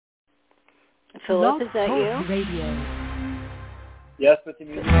Philip, is that you? Radio. Yes, with the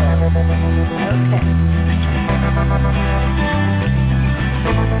music. Okay.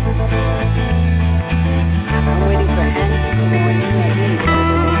 I'm waiting for Hank to come on.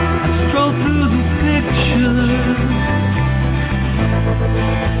 I stroll through the pictures,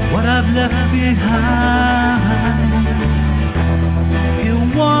 what I've left behind. Here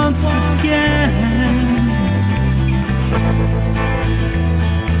once again,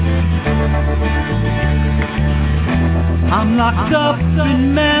 I'm locked up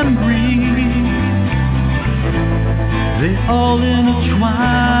in memories, they all intertwine.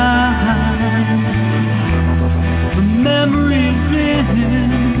 The memories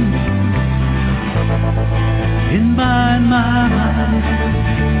in my mind.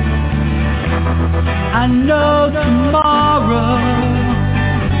 I know tomorrow,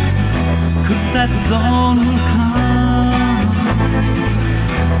 'cause that dawn will come.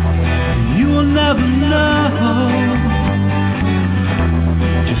 You will never know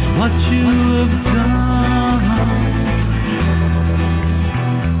just what you have done.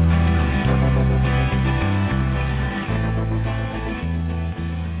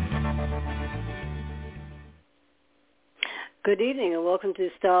 Good evening and welcome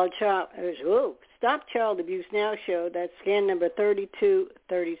to Stop Child Abuse Now show. That's scan number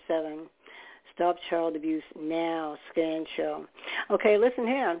 3237. Stop Child Abuse Now scan show. Okay, listen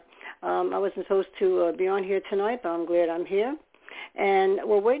here. I wasn't supposed to be on here tonight, but I'm glad I'm here. And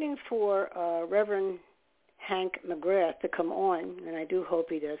we're waiting for Reverend Hank McGrath to come on, and I do hope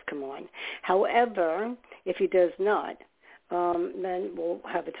he does come on. However, if he does not, then we'll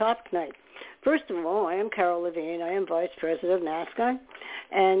have a topic tonight. First of all, I am Carol Levine. I am Vice President of NAASCA.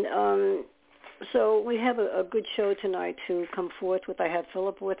 And so we have a good show tonight to come forth with. I have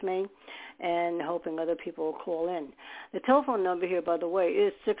Philip with me and hoping other people will call in. The telephone number here, by the way,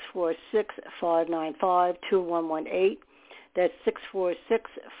 is 646-595-2118. That's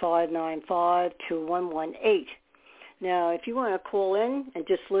 646-595-2118. Now, if you want to call in and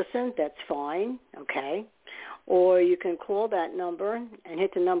just listen, that's fine, okay? Or you can call that number and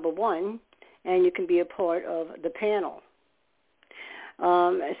hit the number 1, and you can be a part of the panel.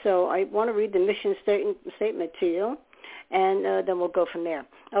 So I want to read the mission statement to you, and then we'll go from there.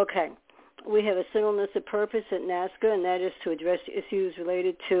 Okay. We have a singleness of purpose at NAASCA, and that is to address issues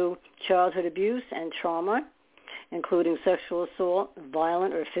related to childhood abuse and trauma, including sexual assault,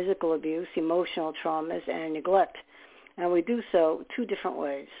 violent or physical abuse, emotional traumas, and neglect. And we do so 2 different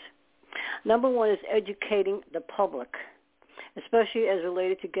ways. Number 1 is educating the public, especially as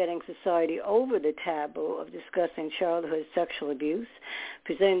related to getting society over the taboo of discussing childhood sexual abuse,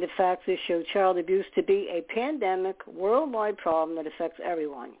 presenting the facts that show child abuse to be a pandemic, worldwide problem that affects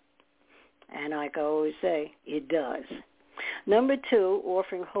everyone. And like I always say, it does. Number 2,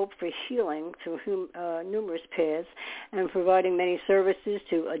 offering hope for healing through numerous paths and providing many services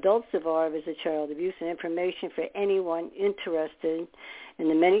to adult survivors of child abuse and information for anyone interested in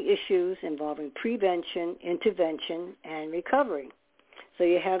the many issues involving prevention, intervention, and recovery. So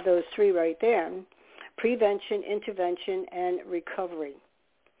you have those 3 right there: prevention, intervention, and recovery.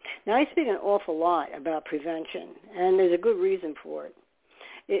 Now, I speak an awful lot about prevention, and there's a good reason for it.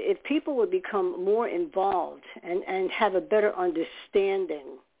 If people would become more involved and have a better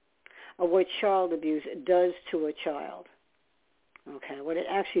understanding of what child abuse does to a child, okay, what it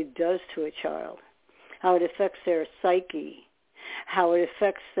actually does to a child, how it affects their psyche, how it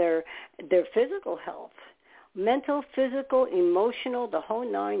affects their physical health, mental, physical, emotional, the whole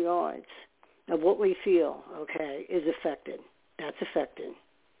 9 yards of what we feel, okay, is affected. That's affected.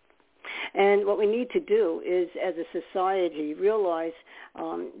 And what we need to do is, as a society, realize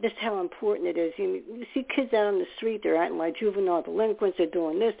just how important it is. You see kids out on the street, they're acting like juvenile delinquents, they're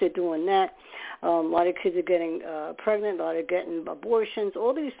doing this, they're doing that. A lot of kids are getting pregnant, a lot are getting abortions.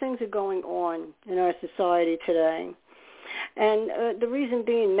 All these things are going on in our society today. And the reason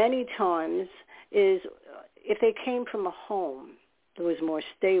being many times is if they came from a home that was more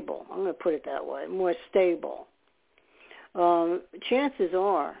stable, I'm going to put it that way, more stable, chances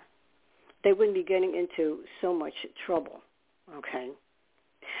are they wouldn't be getting into so much trouble, okay?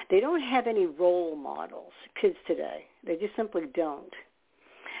 They don't have any role models, kids today. They just simply don't.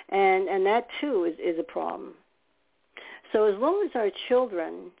 And that, too, is a problem. So as long as our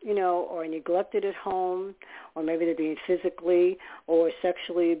children, are neglected at home, or maybe they're being physically or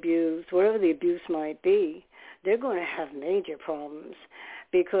sexually abused, whatever the abuse might be, they're going to have major problems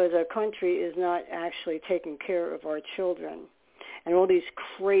because our country is not actually taking care of our children. And all these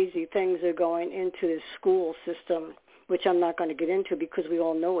crazy things are going into the school system, which I'm not going to get into because we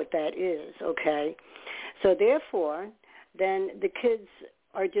all know what that is, okay? So therefore, then the kids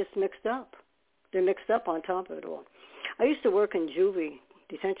are just mixed up. they're mixed up on top of it all. I used to work in juvie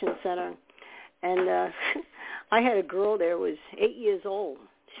detention center, and I had a girl there who was 8 years old.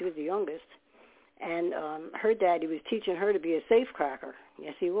 She was the youngest, and her daddy was teaching her to be a safecracker.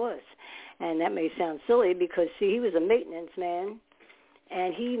 Yes, he was. And that may sound silly because, see, he was a maintenance man,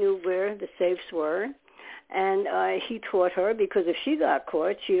 and he knew where the safes were, and he taught her because if she got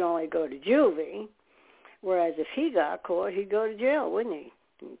caught, she'd only go to juvie, whereas if he got caught, he'd go to jail, wouldn't he?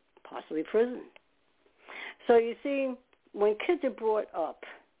 Possibly prison. So you see, when kids are brought up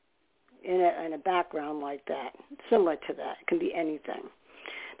in a background like that, similar to that, it can be anything.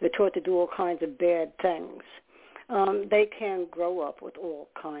 They're taught to do all kinds of bad things. They can grow up with all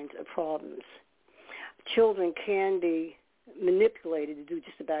kinds of problems. Children can be manipulated to do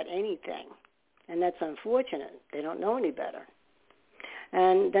just about anything, and that's unfortunate. They don't know any better.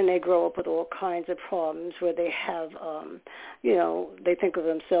 And then they grow up with all kinds of problems where they have, they think of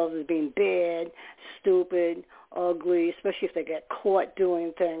themselves as being bad, stupid, ugly, especially if they get caught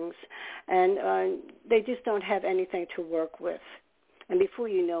doing things. And they just don't have anything to work with. And before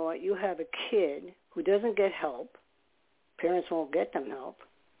you know it, you have a kid who doesn't get help. Parents won't get them help.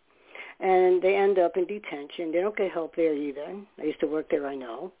 And they end up in detention. They don't get help there either. I used to work there, I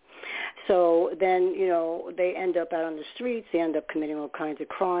know. So then, they end up out on the streets. They end up committing all kinds of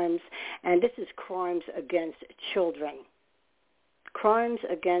crimes. And this is crimes against children. Crimes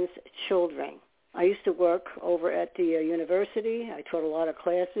against children. I used to work over at the university. I taught a lot of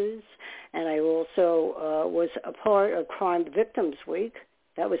classes. And I also was a part of Crime Victims Week.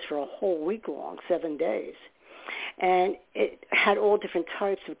 That was for a whole week long, 7 days. And it had all different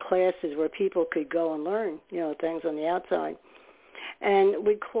types of classes where people could go and learn, things on the outside. And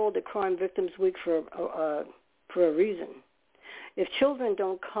we called it Crime Victims Week for a reason. If children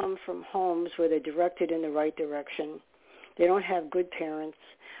don't come from homes where they're directed in the right direction, they don't have good parents,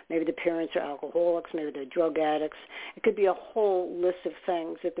 maybe the parents are alcoholics, maybe they're drug addicts. It could be a whole list of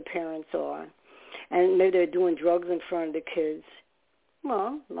things that the parents are. And maybe they're doing drugs in front of the kids.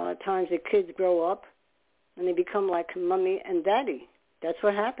 Well, a lot of times the kids grow up and they become like mommy and daddy. That's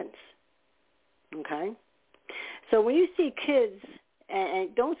what happens. Okay? So when you see kids,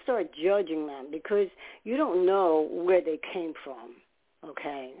 and don't start judging them because you don't know where they came from,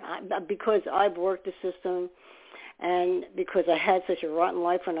 okay? Because I've worked the system and because I had such a rotten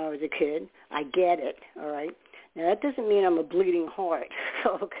life when I was a kid, I get it, all right? Now, that doesn't mean I'm a bleeding heart,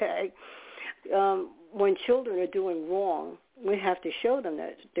 okay? When children are doing wrong, we have to show them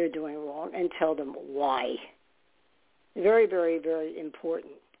that they're doing wrong and tell them why. Very, very, very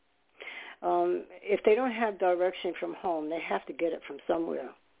important. If they don't have direction from home, they have to get it from somewhere.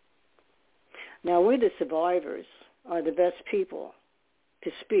 Now, we, the survivors, are the best people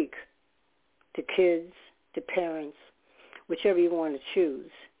to speak to kids, to parents, whichever you want to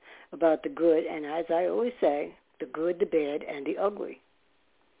choose, about the good, and as I always say, the good, the bad, and the ugly.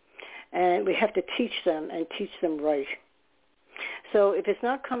 And we have to teach them and teach them right. So if it's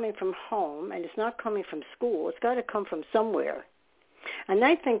not coming from home and it's not coming from school, it's got to come from somewhere. And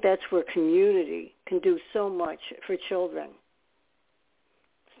I think that's where community can do so much for children.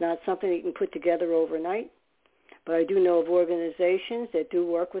 It's not something you can put together overnight, but I do know of organizations that do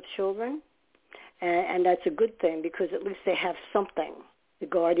work with children, and that's a good thing because at least they have something. The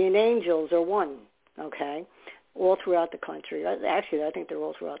Guardian Angels are one, okay, all throughout the country. Actually, I think they're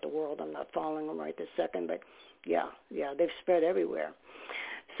all throughout the world. I'm not following them right this second, but yeah, they've spread everywhere.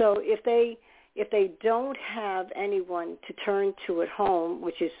 So if they don't have anyone to turn to at home,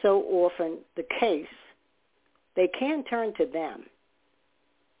 which is so often the case, they can turn to them.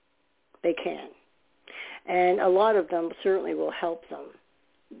 They can. And a lot of them certainly will help them.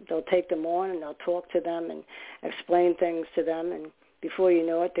 They'll take them on and they'll talk to them and explain things to them. And before you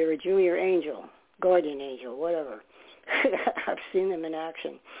know it, they're a junior angel, guardian angel, whatever. I've seen them in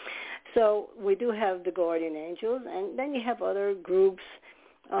action. So we do have the guardian angels, and then you have other groups.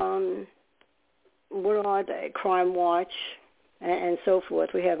 What are they? Crime Watch and so forth.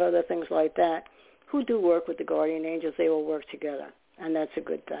 We have other things like that who do work with the guardian angels. They all work together, and that's a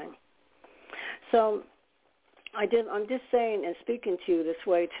good thing. So I'm just saying and speaking to you this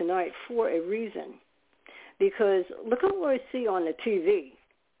way tonight for a reason, because look at what I see on the TV.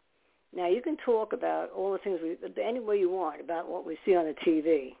 Now, you can talk about all the things any way you want about what we see on the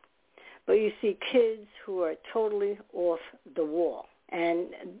TV, but you see kids who are totally off the wall. And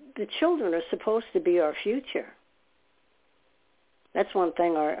the children are supposed to be our future. That's one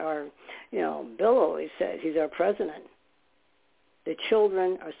thing our Bill always says. He's our president. The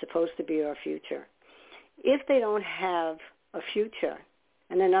children are supposed to be our future. If they don't have a future,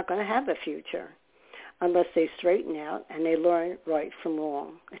 and they're not going to have a future unless they straighten out and they learn right from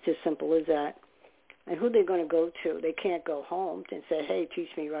wrong. It's as simple as that. And who are they going to go to? They can't go home and say, hey, teach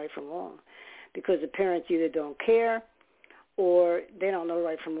me right from wrong, because the parents either don't care or they don't know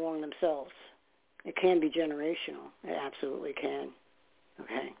right from wrong themselves. It can be generational. It absolutely can.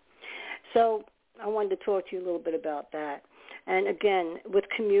 Okay. So I wanted to talk to you a little bit about that. And again, with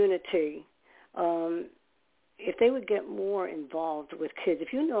community, if they would get more involved with kids,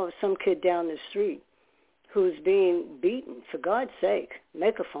 if you know of some kid down the street who's being beaten, for God's sake,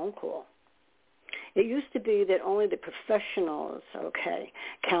 make a phone call. It used to be that only the professionals, okay,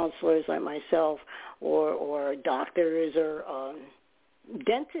 counselors like myself or doctors or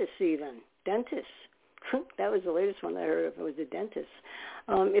dentists even, dentists. That was the latest one I heard of. It was the dentist.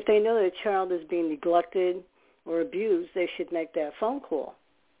 If they know that a child is being neglected or abused, they should make that phone call,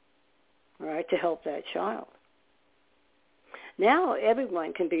 all right, to help that child. Now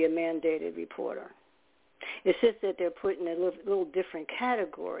everyone can be a mandated reporter. It's just that they're put in a little different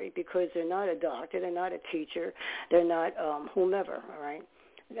category because they're not a doctor, they're not a teacher, they're not whomever, all right,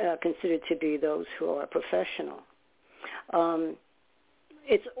 considered to be those who are professional.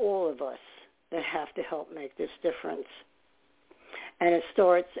 It's all of us that have to help make this difference. And it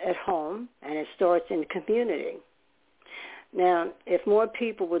starts at home, and it starts in the community. Now, if more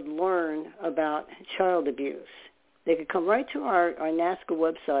people would learn about child abuse, they could come right to our NAASCA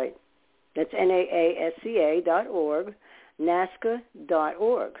website. That's NAASCA.org,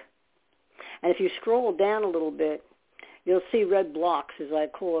 NAASCA.org. And if you scroll down a little bit, you'll see red blocks, as I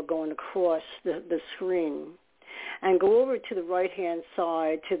call it, going across the screen. And go over to the right-hand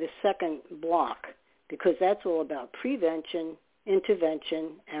side to the second block, because that's all about prevention,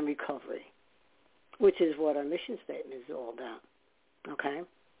 intervention, and recovery, which is what our mission statement is all about, okay?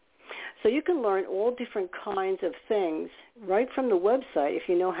 So you can learn all different kinds of things right from the website if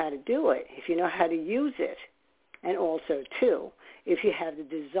you know how to do it, if you know how to use it, and also, too, if you have the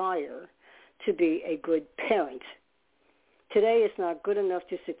desire to be a good parent. Today it's not good enough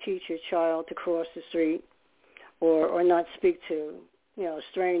just to teach your child to cross the street or not speak to,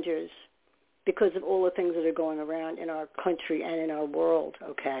 strangers, because of all the things that are going around in our country and in our world,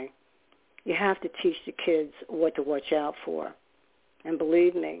 okay? You have to teach the kids what to watch out for. And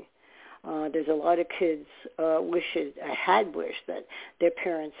believe me, there's a lot of kids had wished that their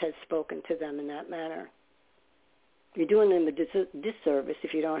parents had spoken to them in that manner. You're doing them a disservice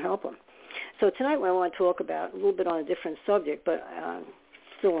if you don't help them. So tonight what I want to talk about, a little bit on a different subject, but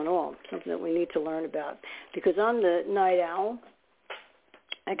still in all, something that we need to learn about. Because I'm the night owl.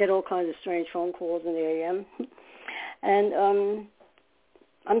 I get all kinds of strange phone calls in the AM. And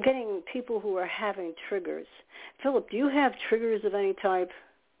I'm getting people who are having triggers. Philip, do you have triggers of any type?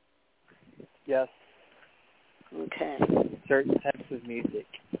 Yes. Okay. Certain types of music.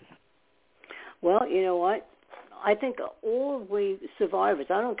 Well, you know what? I think all we survivors,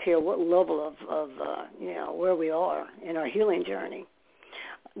 I don't care what level of where we are in our healing journey,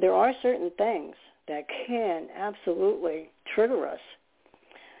 there are certain things that can absolutely trigger us.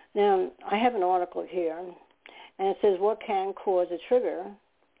 Now, I have an article here, and it says what can cause a trigger,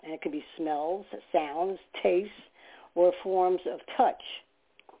 and it could be smells, sounds, tastes, or forms of touch,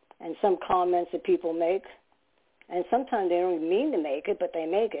 and some comments that people make, and sometimes they don't even mean to make it, but they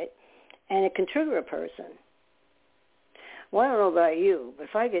make it, and it can trigger a person. Well, I don't know about you, but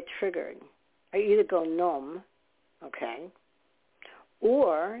if I get triggered, I either go numb, okay,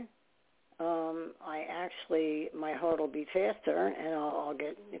 or my heart will beat faster, and I'll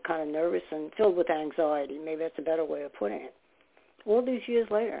get kind of nervous and filled with anxiety. Maybe that's a better way of putting it. All these years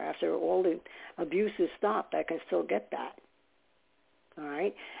later, after all the abuse is stopped, I can still get that. All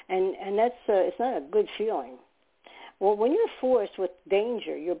right? And that's it's not a good feeling. Well, when you're forced with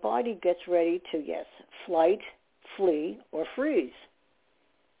danger, your body gets ready to, yes, flight, flee, or freeze.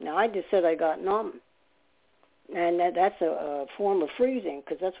 Now, I just said I got numb. And that's a form of freezing,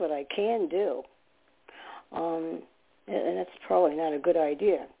 because that's what I can do. And that's probably not a good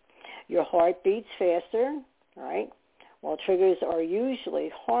idea. Your heart beats faster, right? While triggers are usually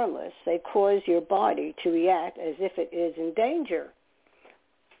harmless, they cause your body to react as if it is in danger.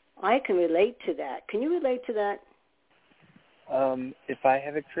 I can relate to that. Can you relate to that? If I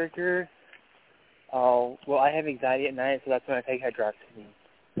have a trigger, I have anxiety at night, so that's when I take hydroxyzine.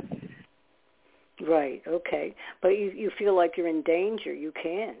 Right, okay. But you feel like you're in danger. You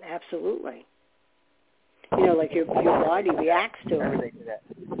can, absolutely. Like your body reacts to it. I relate to that.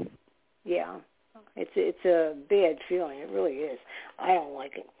 Yeah. It's a bad feeling. It really is. I don't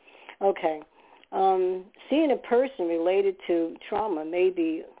like it. Okay. Seeing a person related to trauma may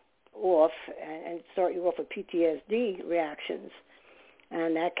be off and start you off with PTSD reactions.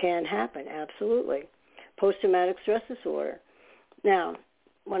 And that can happen, absolutely. Post-traumatic stress disorder. Now,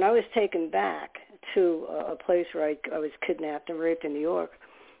 when I was taken back to a place where I was kidnapped and raped in New York,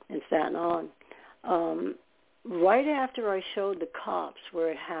 in Staten Island. Right after I showed the cops where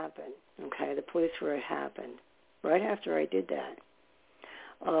it happened, okay, the police where it happened, right after I did that,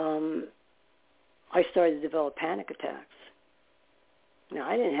 I started to develop panic attacks. Now,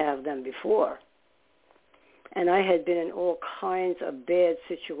 I didn't have them before. And I had been in all kinds of bad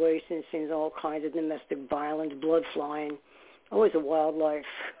situations, seen all kinds of domestic violence, blood flying. Always a wild life.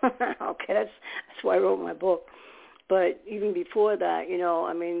 Okay, that's why I wrote my book. But even before that,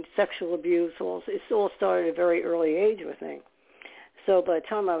 sexual abuse, it all started at a very early age with me. So by the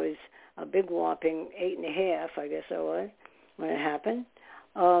time I was a big whopping 8.5, I guess I was, when it happened,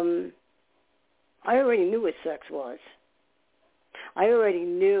 I already knew what sex was. I already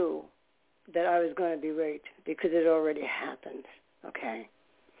knew that I was going to be raped because it already happened, okay?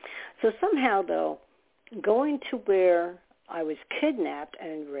 So somehow, though, going to where I was kidnapped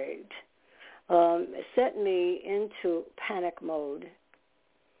and raped set me into panic mode,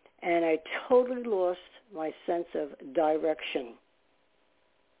 and I totally lost my sense of direction,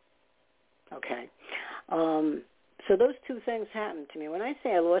 okay? So those two things happened to me. When I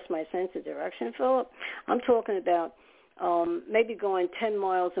say I lost my sense of direction, Philip, I'm talking about maybe going 10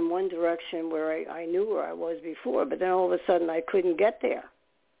 miles in one direction where I knew where I was before, but then all of a sudden I couldn't get there.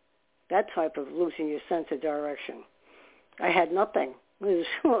 That type of losing your sense of direction. I had nothing. It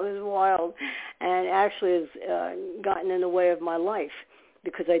was wild, and actually has gotten in the way of my life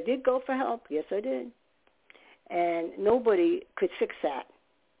because I did go for help. Yes, I did. And nobody could fix that.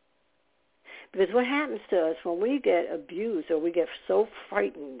 Because what happens to us when we get abused or we get so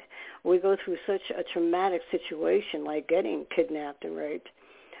frightened, or we go through such a traumatic situation like getting kidnapped and raped,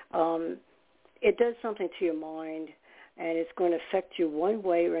 it does something to your mind, and it's going to affect you one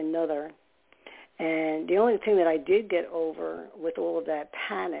way or another. And the only thing that I did get over with all of that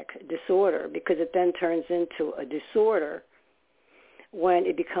panic disorder, because it then turns into a disorder when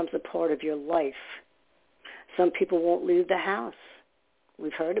it becomes a part of your life. Some people won't leave the house.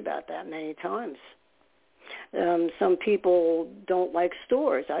 We've heard about that many times. Some people don't like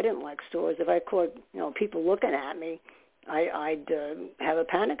stores. I didn't like stores. If I caught people looking at me, I'd have a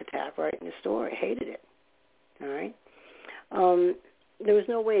panic attack right in the store. I hated it. All right. There was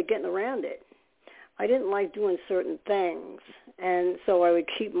no way of getting around it. I didn't like doing certain things, and so I would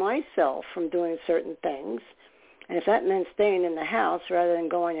keep myself from doing certain things. And if that meant staying in the house rather than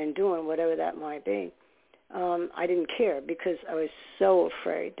going and doing whatever that might be, I didn't care because I was so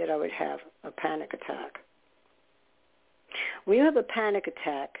afraid that I would have a panic attack. When you have a panic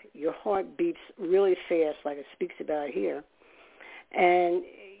attack, your heart beats really fast, like it speaks about here, and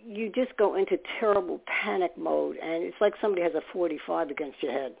you just go into terrible panic mode, and it's like somebody has a 45 against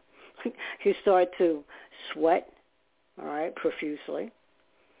your head. You start to sweat, all right, profusely.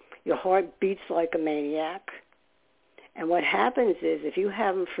 Your heart beats like a maniac. And what happens is if you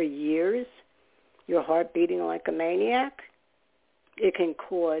have them for years, your heart beating like a maniac, it can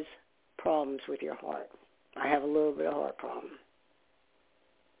cause problems with your heart. I have a little bit of heart problem.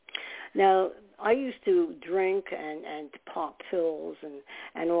 Now, I used to drink and pop pills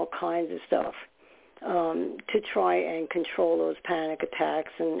and all kinds of stuff to try and control those panic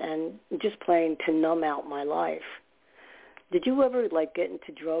attacks and just plain to numb out my life. Did you ever, get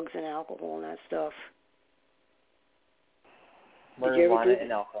into drugs and alcohol and that stuff? Marijuana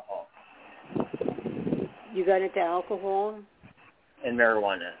and alcohol. You got into alcohol? And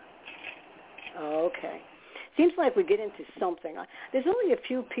marijuana. Oh, okay. Seems like we get into something. There's only a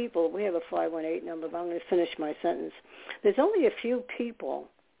few people. We have a 518 number, but I'm going to finish my sentence. There's only a few people,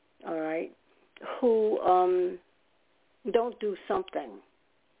 all right, who don't do something.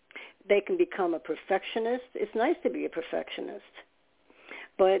 They can become a perfectionist. It's nice to be a perfectionist.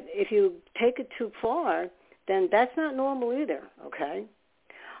 But if you take it too far, then that's not normal either, okay?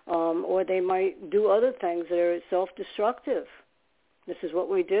 Or they might do other things that are self-destructive. This is what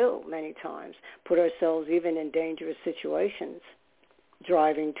we do many times, put ourselves even in dangerous situations,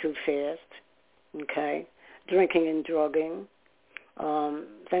 driving too fast, okay, drinking and drugging,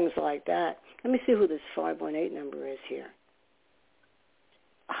 things like that. Let me see who this 518 number is here.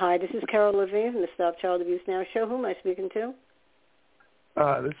 Hi, this is Carol Levine from the Stop Child Abuse Now show. Who am I speaking to?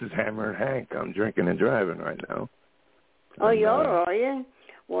 This is Hammer Hank. I'm drinking and driving right now. Oh, you are you?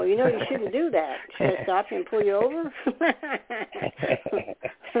 Well, you shouldn't do that. Should I stop you and pull you over?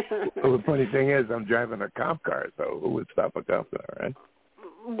 Well, the funny thing is I'm driving a cop car, so who would stop a cop car, right?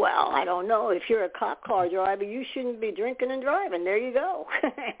 Well, I don't know. If you're a cop car driver, you shouldn't be drinking and driving. There you go.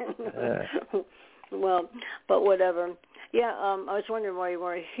 Well, but whatever. Yeah, I was wondering why you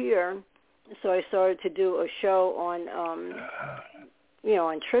weren't here, so I started to do a show on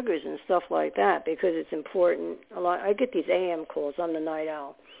on triggers and stuff like that because it's important. I get these AM calls. I'm the night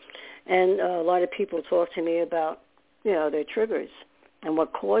owl. And a lot of people talk to me about, their triggers and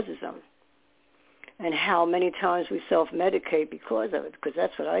what causes them and how many times we self-medicate because of it, because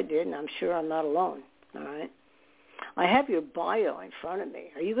that's what I did, and I'm sure I'm not alone, all right? I have your bio in front of me.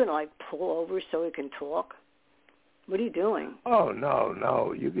 Are you going to, pull over so we can talk? What are you doing? Oh,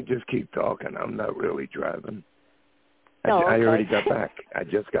 no. You could just keep talking. I'm not really driving. Okay. I already got back. I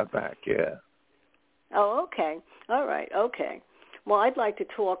just got back, yeah. Oh, okay. All right, okay. Well, I'd like to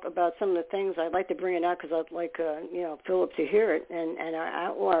talk about some of the things. I'd like to bring it out because I'd like, Philip to hear it and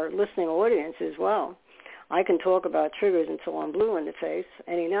our listening audience as well. I can talk about triggers until I'm blue in the face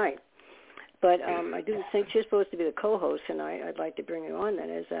any night. But I do think you're supposed to be the co-host tonight. I'd like to bring you on then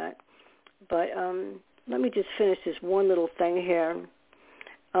as that. But let me just finish this one little thing here.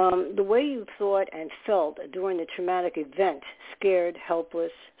 The way you thought and felt during the traumatic event, scared,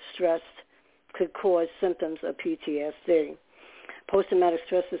 helpless, stressed, could cause symptoms of PTSD. Post-traumatic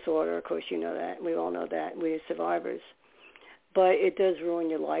stress disorder, of course, you know that. We all know that. We are survivors. But it does ruin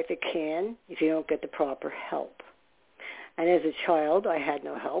your life. It can if you don't get the proper help. And as a child, I had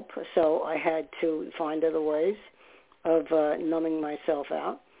no help, so I had to find other ways of numbing myself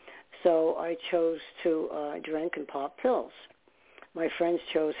out. So I chose to drink and pop pills. My friends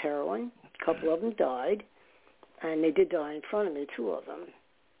chose heroin. A couple of them died, and they did die in front of me, 2 of them.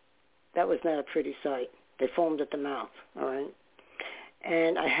 That was not a pretty sight. They foamed at the mouth, all right?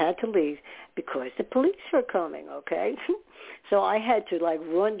 And I had to leave because the police were coming, okay? So I had to,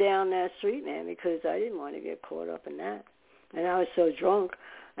 run down that street, man, because I didn't want to get caught up in that. And I was so drunk,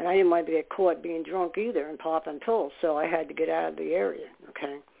 and I didn't want to get caught being drunk either and popping pills, so I had to get out of the area,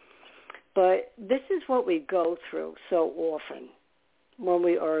 okay? But this is what we go through so often when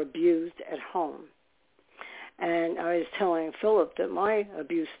we are abused at home. And I was telling Philip that my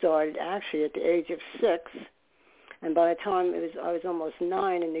abuse started actually at the age of 6, and by the time I was almost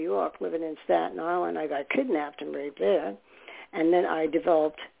 9 in New York, living in Staten Island, I got kidnapped and raped there, and then I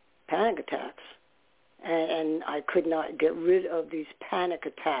developed panic attacks. And I could not get rid of these panic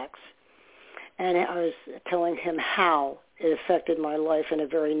attacks. And I was telling him how it affected my life in a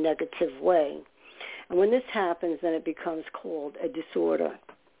very negative way. And when this happens, then it becomes called a disorder.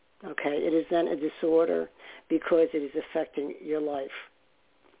 Okay, it is then a disorder because it is affecting your life.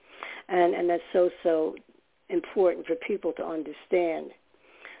 And that's so important for people to understand.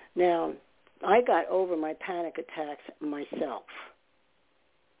 Now, I got over my panic attacks myself.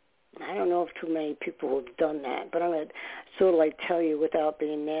 I don't know if too many people have done that, but I'm going to sort of tell you without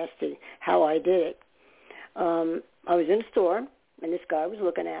being nasty how I did it. I was in a store, and this guy was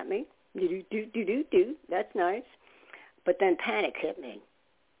looking at me. Do. That's nice. But then panic hit me.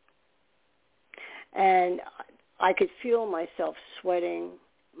 And I could feel myself sweating.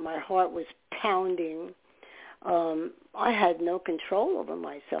 My heart was pounding. I had no control over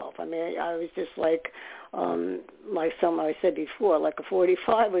myself. I mean, I was just like I said before, like a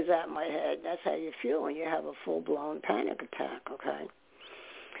 45 was at my head. That's how you feel when you have a full-blown panic attack, okay?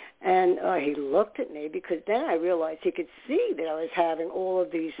 And he looked at me because then I realized he could see that I was having all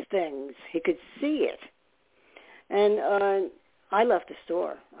of these things. He could see it. And I left the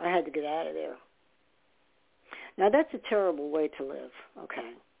store. I had to get out of there. Now, that's a terrible way to live,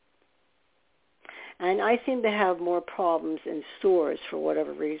 okay? And I seem to have more problems in stores for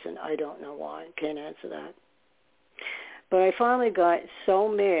whatever reason. I don't know why. Can't answer that. But I finally got so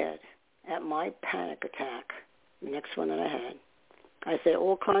mad at my panic attack, the next one that I had. I said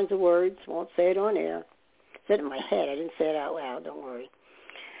all kinds of words, won't say it on air. I said it in my head. I didn't say it out loud, don't worry.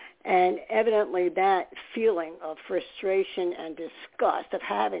 And evidently that feeling of frustration and disgust of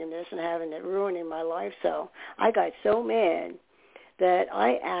having this and having it ruining my life, so I got so mad that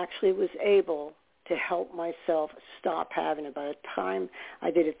I actually was able to help myself stop having it. By the time I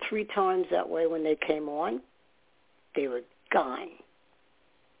did it 3 times that way when they came on, they were gone.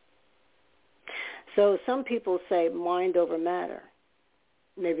 So some people say mind over matter.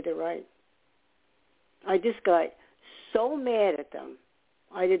 Maybe they're right. I just got so mad at them.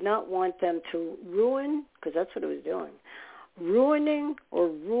 I did not want them to ruin, because that's what it was doing, ruining or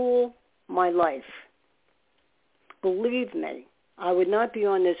rule my life. Believe me, I would not be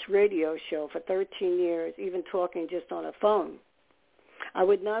on this radio show for 13 years, even talking just on a phone. I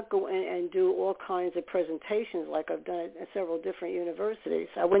would not go in and do all kinds of presentations like I've done at several different universities.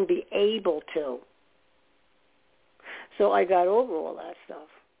 I wouldn't be able to. So I got over all that stuff.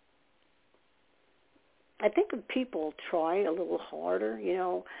 I think if people try a little harder,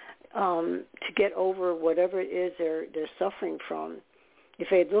 to get over whatever it is they're suffering from, if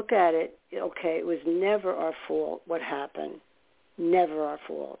they look at it, okay, it was never our fault what happened. Never our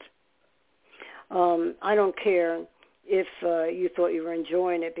fault. I don't care if you thought you were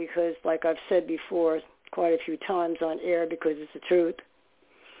enjoying it because, like I've said before quite a few times on air because it's the truth,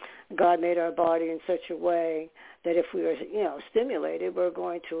 God made our body in such a way that if we are, stimulated, we're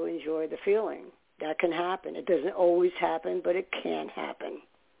going to enjoy the feeling. That can happen. It doesn't always happen, but it can happen.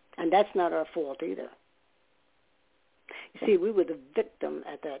 And that's not our fault either. You see, we were the victim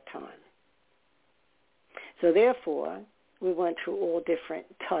at that time. So therefore, we went through all different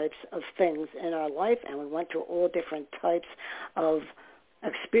types of things in our life, and we went through all different types of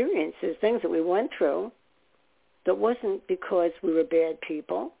experiences, things that we went through that wasn't because we were bad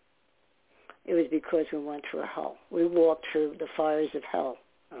people. It was because we went through hell. We walked through the fires of hell,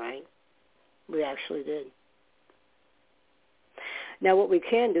 all right? We actually did. Now, what we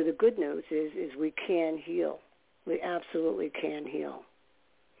can do, the good news is we can heal. We absolutely can heal.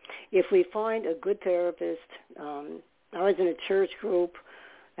 If we find a good therapist, I was in a church group.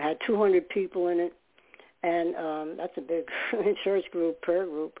 I had 200 people in it, and that's a big church group, prayer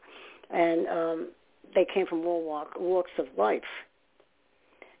group, and they came from all walks of life.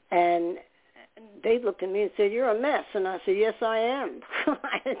 And they looked at me and said, "You're a mess." And I said, "Yes, I am,"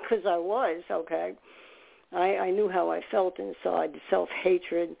 because I was, okay. I knew how I felt inside, the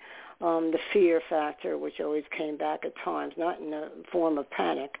self-hatred, the fear factor, which always came back at times, not in the form of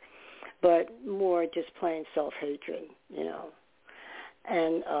panic, but more just plain self-hatred,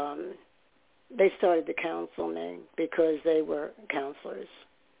 And they started to counsel me because they were counselors.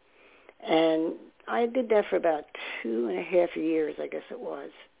 And I did that for about 2.5 years, I guess it was.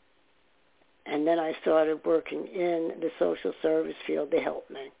 And then I started working in the social service field. They helped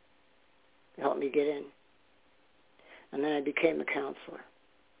me. They helped me get in. And then I became a counselor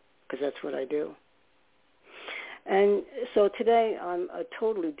because that's what I do. And so today I'm a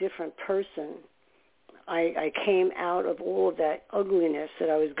totally different person. I came out of all of that ugliness that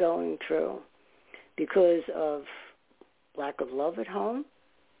I was going through because of lack of love at home,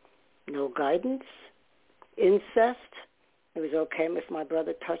 no guidance, incest. It was okay if my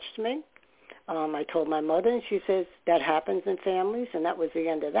brother touched me. I told my mother, and she says, that happens in families, and that was the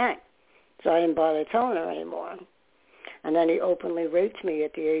end of that. So I didn't bother telling her anymore. And then he openly raped me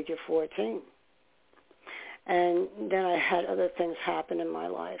at the age of 14. And then I had other things happen in my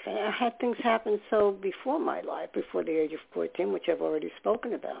life. And I had things happen before my life, before the age of 14, which I've already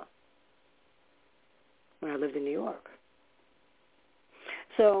spoken about, when I lived in New York.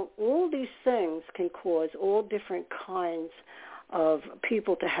 So all these things can cause all different kinds of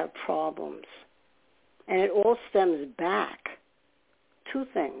people to have problems. And it all stems back to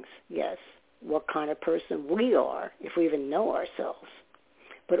things, yes, what kind of person we are, if we even know ourselves,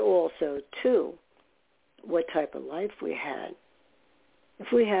 but also, too, what type of life we had.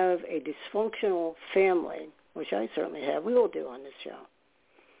 If we have a dysfunctional family, which I certainly have, we all do on this show,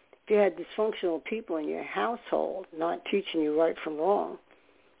 if you had dysfunctional people in your household not teaching you right from wrong,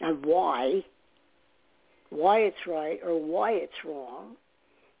 and why it's right or why it's wrong,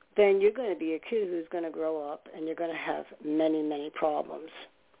 then you're going to be a kid who's going to grow up and you're going to have many, many problems.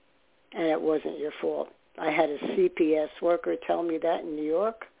 And it wasn't your fault. I had a CPS worker tell me that in New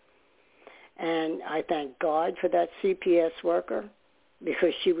York, and I thank God for that CPS worker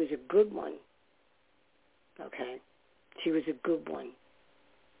because she was a good one. Okay? She was a good one.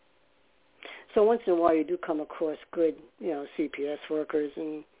 So once in a while you do come across good, CPS workers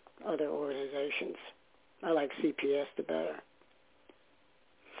and other organizations. I like CPS the better.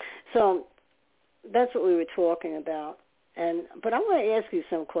 So that's what we were talking about. But I want to ask you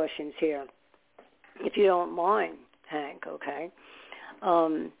some questions here, if you don't mind, Hank, okay?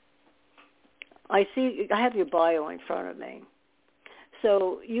 I see, I have your bio in front of me.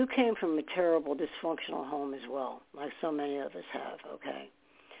 So you came from a terrible, dysfunctional home as well, like so many of us have, okay?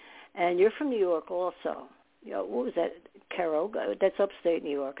 And you're from New York also. What was that, Caroga? That's upstate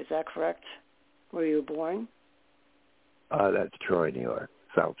New York, is that correct? Where you were born? That's Troy, New York,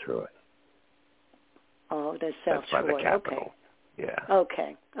 South Troy. Oh, that's South Troy. That's by the capital. Okay. Yeah.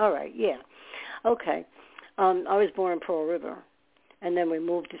 Okay. All right. Yeah. Okay. I was born in Pearl River, and then we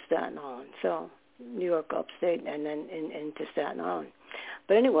moved to Staten Island. So New York upstate, and then into Staten Island.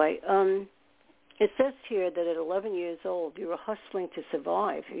 But anyway, it says here that at 11 years old, you were hustling to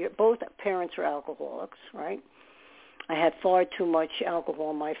survive. Both parents were alcoholics, right? I had far too much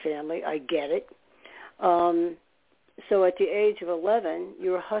alcohol in my family. I get it. So at the age of 11,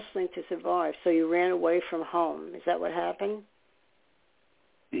 you were hustling to survive. So you ran away from home. Is that what happened?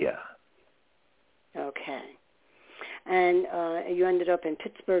 Yeah. Okay. And you ended up in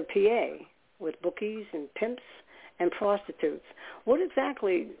Pittsburgh, PA, with bookies and pimps and prostitutes. What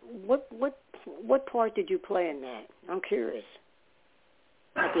part did you play in that? I'm curious.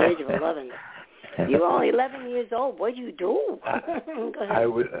 at the age of 11. You were only 11 years old. What'd you do?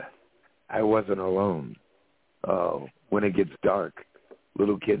 I wasn't alone. When it gets dark,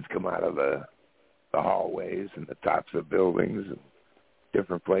 little kids come out of the hallways and the tops of buildings and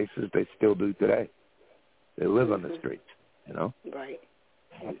different places. They still do today. They live on the streets, you know? Right.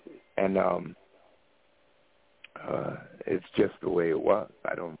 And it's just the way it was.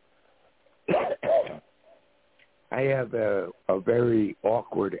 I have a very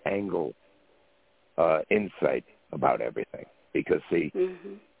awkward angle insight about everything because, see,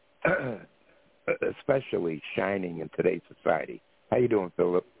 especially shining in today's society. How you doing,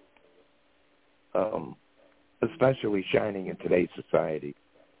 Philip? Especially shining in today's society,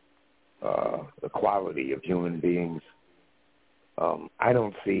 the quality of human beings. I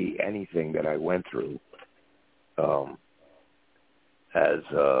don't see anything that I went through as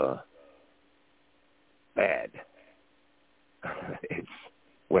bad. It's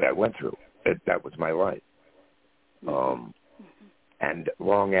what I went through. That was my life. And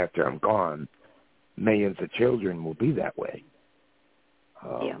long after I'm gone, millions of children will be that way.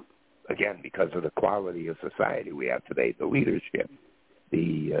 Again, because of the quality of society we have today, the leadership,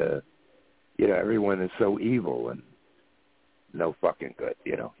 everyone is so evil and no fucking good,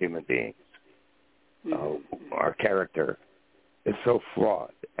 human beings. Our character is so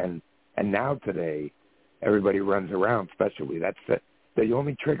flawed. And now today, everybody runs around, especially. That's the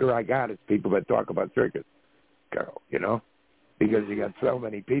only trigger I got is people that talk about triggers, Carol, because you got so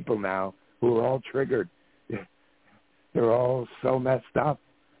many people now who are all triggered. They're all so messed up.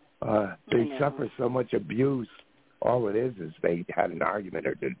 They suffer so much abuse. All it is they had an argument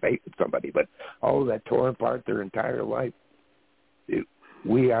or debate with somebody, but all that tore apart their entire life.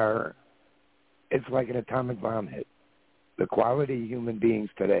 It's like an atomic bomb hit. The quality of human beings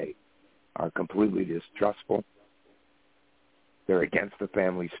today are completely distrustful. They're against the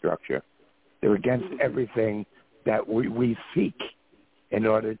family structure. They're against everything that we seek in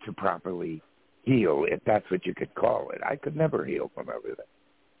order to properly heal, if that's what you could call it. I could never heal from everything.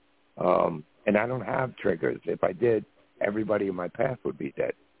 And I don't have triggers. If I did, everybody in my path would be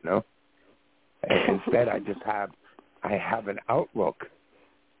dead, And instead, I have an outlook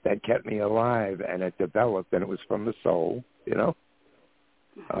that kept me alive, and it developed, and it was from the soul,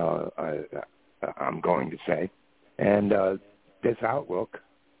 I'm going to say. And this outlook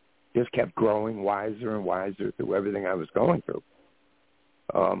just kept growing wiser and wiser through everything I was going through.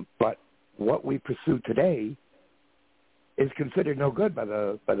 But what we pursue today is considered no good by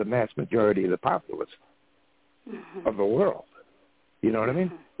the mass majority of the populace of the world. You know what I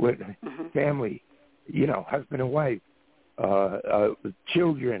mean? With family, husband and wife,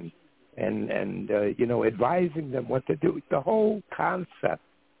 children, and advising them what to do. The whole concept.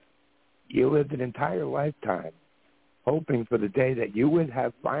 You lived an entire lifetime hoping for the day that you would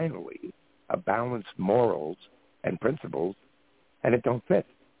have finally a balanced morals and principles, and it don't fit.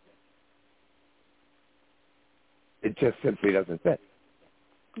 It just simply doesn't fit.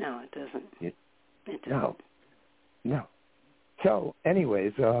 No, it doesn't. It doesn't. No. So,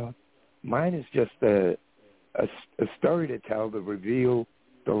 anyways, mine is just a story to tell to reveal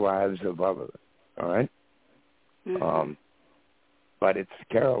the lives of others. All right. But it's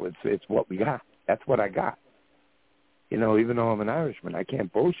Carol. It's what we got. That's what I got. Even though I'm an Irishman, I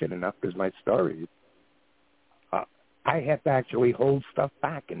can't bullshit enough because my stories. I have to actually hold stuff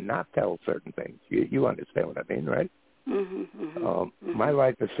back and not tell certain things. You understand what I mean, right? My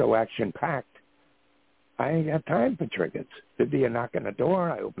life is so action-packed, I ain't got time for triggers. There'd be a knock on the door,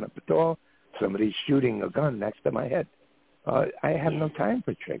 I open up the door, somebody's shooting a gun next to my head. I have no time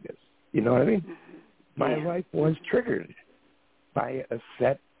for triggers. You know what I mean? My life was triggered by a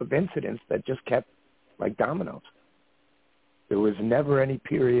set of incidents that just kept like dominoes. There was never any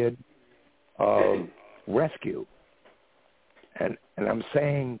period of rescue. And I'm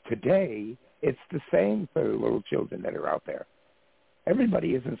saying today, it's the same for the little children that are out there.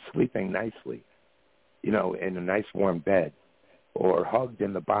 Everybody isn't sleeping nicely, in a nice warm bed or hugged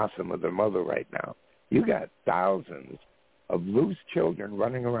in the bosom of their mother right now. You got thousands of loose children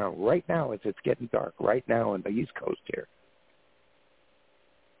running around right now as it's getting dark, right now on the East Coast here,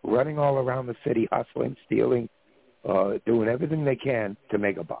 running all around the city, hustling, stealing, doing everything they can to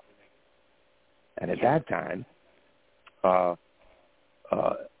make a buck. And at that time, I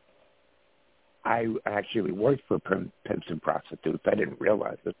actually worked for pimps and prostitutes. I didn't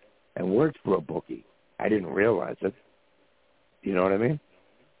realize it. And worked for a bookie. I didn't realize it. You know what I mean?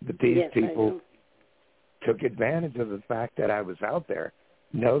 But these people took advantage of the fact that I was out there.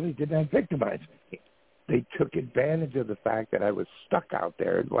 No, they did not victimize me. They took advantage of the fact that I was stuck out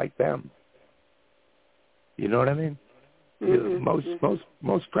there like them. You know what I mean?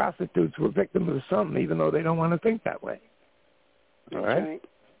 Most prostitutes were victims of something, even though they don't want to think that way. All right.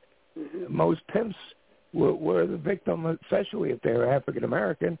 Most pimps were the victim, especially if they were African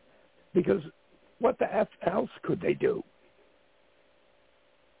American, because what the F else could they do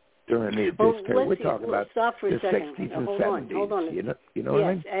during this period? We're talking about stop for the a second. 60s and Hold 70s. On. You know what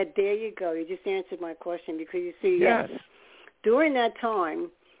I mean? Yes, there you go. You just answered my question because you see, yes, during that time,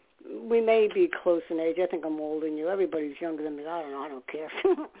 we may be close in age. I think I'm older than you. Everybody's younger than me. I don't know. I don't care.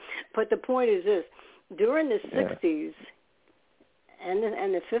 But the point is this: during the 60s and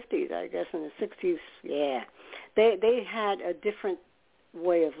the 50s, I guess, in the 60s, they had a different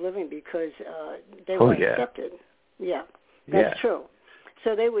way of living because they were accepted. Yeah, that's true.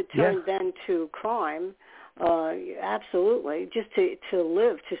 So they would turn then to crime, absolutely, just to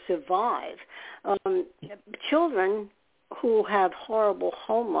live, to survive. Children who have horrible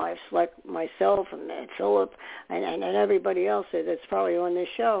home lives, like myself and Philip and everybody else that's probably on this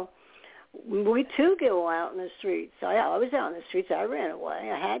show, we too go out in the streets. I was out in the streets. I ran away.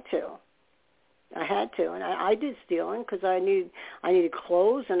 I had to, and I did stealing because I needed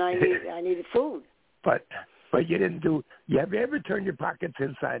clothes and I needed food. But you didn't do. Have you ever turned your pockets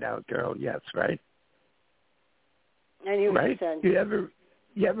inside out, girl? Yes, right. And you right? said, you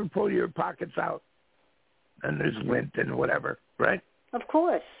ever pull your pockets out and there's lint and whatever, right? Of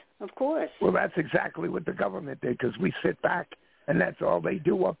course. Well, that's exactly what the government did because we sit back and that's all they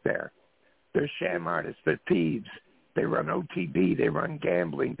do up there. They're sham artists. They're thieves. They run OTB. They run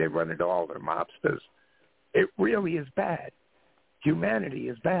gambling. They run it all. They're mobsters. It really is bad. Humanity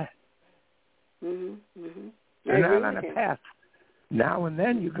is bad. They're not on a path. Now and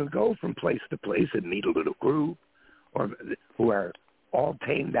then you can go from place to place and meet a little group or who are all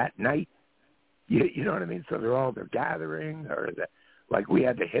tamed that night. You know what I mean? So they're gathering or like we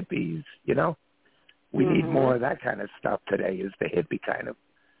had the hippies, you know. We need more of that kind of stuff today is the hippie kind of,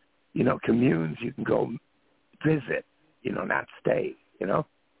 communes you can go visit, not stay,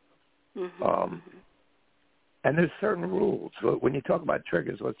 And there's certain rules. So when you talk about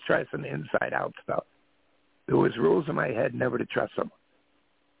triggers, let's try some inside-out stuff. There was rules in my head never to trust someone.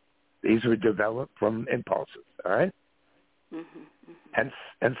 These were developed from impulses, all right? And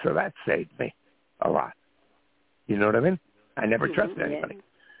so that saved me a lot. You know what I mean? I never trusted anybody.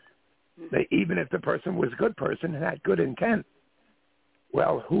 Even if the person was a good person and had good intent.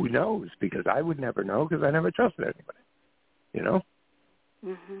 Well, who knows? Because I would never know because I never trusted anybody,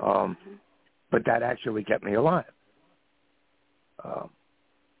 But that actually kept me alive.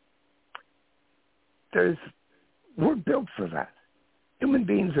 We're built for that. Human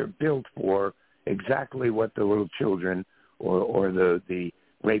beings are built for exactly what the little children or the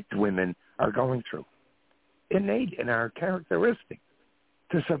raped women are going through. Innate in our characteristic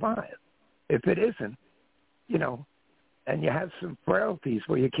to survive. If it isn't, and you have some frailties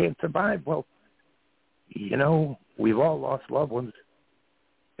where you can't survive, well, we've all lost loved ones.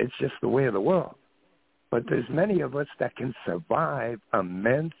 It's just the way of the world. But there's many of us that can survive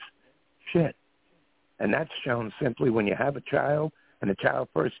immense shit. And that's shown simply when you have a child and the child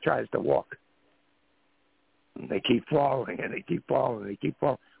first tries to walk. And they keep falling and they keep falling and they keep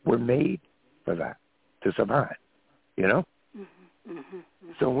falling. We're made for that, to survive,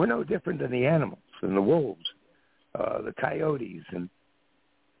 So we're no different than the animals and the wolves, the coyotes, and,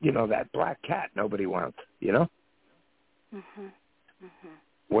 that black cat nobody wants,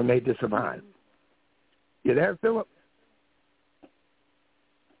 We're made to survive. You there, Philip?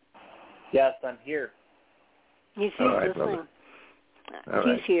 Yes, I'm here. He's listening.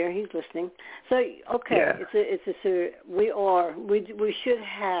 He's here. He's listening. So, okay, we should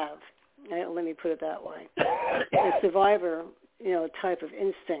have, let me put it that way, a survivor, type of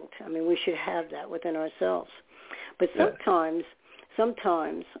instinct. I mean, we should have that within ourselves. But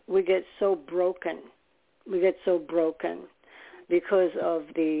sometimes we get so broken. Because of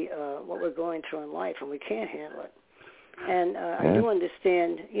the what we're going through in life, and we can't handle it. And I do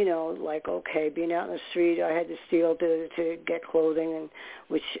understand, being out in the street, I had to steal to get clothing,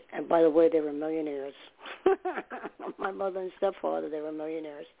 and by the way, they were millionaires. My mother and stepfather, they were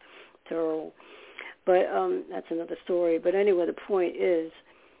millionaires. Terrible. But that's another story. But anyway, the point is,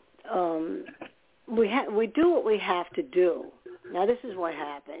 we do what we have to do. Now, this is what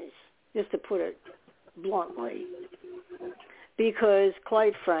happens, just to put it bluntly. Because,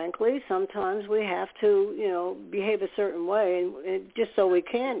 quite frankly, sometimes we have to, behave a certain way and just so we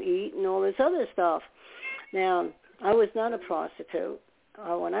can eat and all this other stuff. Now, I was not a prostitute.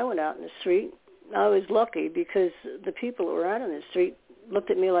 When I went out in the street, I was lucky because the people that were out in the street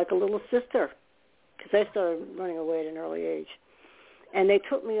looked at me like a little sister because I started running away at an early age. And they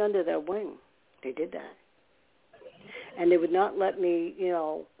took me under their wing. They did that. And they would not let me,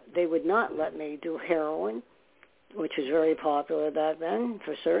 they would not let me do heroin, which was very popular back then,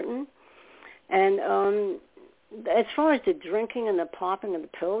 for certain. And as far as the drinking and the popping of the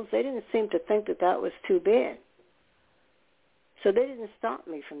pills, they didn't seem to think that was too bad. So they didn't stop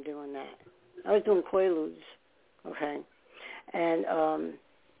me from doing that. I was doing Quaaludes, okay,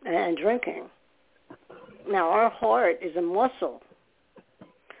 and drinking. Now, our heart is a muscle.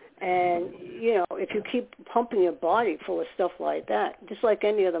 And, if you keep pumping your body full of stuff like that, just like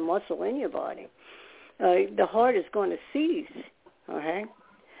any other muscle in your body, the heart is going to seize, okay?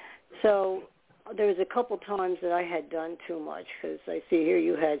 So there was a couple times that I had done too much, because I see here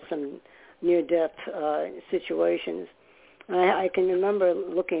you had some near-death situations. And I can remember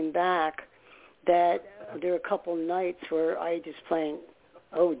looking back that there were a couple nights where I just plain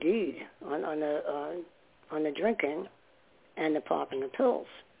OD'd on the drinking and the popping of pills.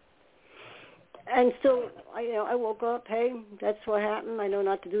 And still, I woke up, hey, that's what happened. I know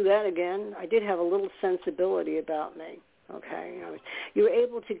not to do that again. I did have a little sensibility about me, okay? You were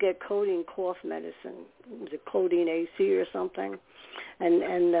able to get codeine cough medicine. Was it codeine AC or something? And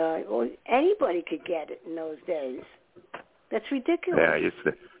anybody could get it in those days. That's ridiculous. Yeah,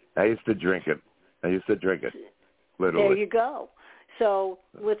 I used to drink it. Literally. There you go. So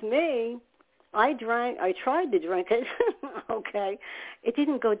with me, I tried to drink it, okay. It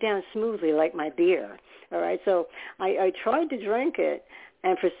didn't go down smoothly like my beer, all right. So I tried to drink it,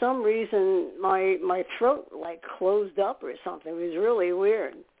 and for some reason my throat like closed up or something. It was really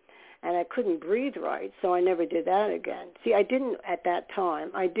weird, and I couldn't breathe right, so I never did that again. See, at that time,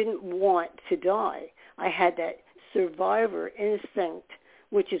 I didn't want to die. I had that survivor instinct,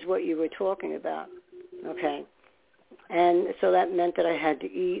 which is what you were talking about, okay. And so that meant that I had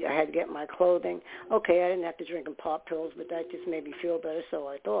to eat, I had to get my clothing. Okay, I didn't have to drink and pop pills, but that just made me feel better, so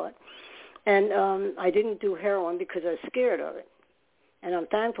I thought. And I didn't do heroin because I was scared of it. And I'm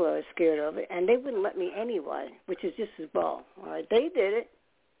thankful I was scared of it. And they wouldn't let me anyway, which is just as well. All right, they did it.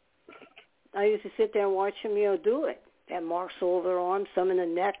 I used to sit there and watch them, do it. They had marks all over their arms, some in the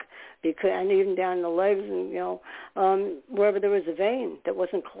neck, and even down the legs, and, wherever there was a vein that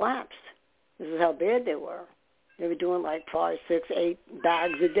wasn't collapsed. This is how bad they were. They were doing like 5, 6, 8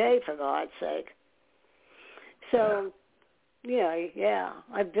 bags a day, for God's sake. So, yeah,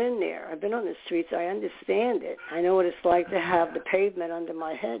 I've been there. I've been on the streets. I understand it. I know what it's like to have the pavement under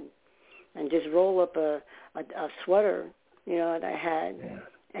my head and just roll up a sweater, that I had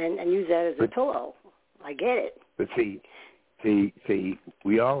and use that as a pillow. I get it. But see,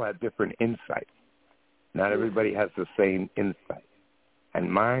 we all have different insights. Not everybody has the same insight.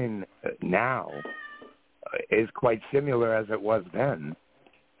 And mine now is quite similar as it was then.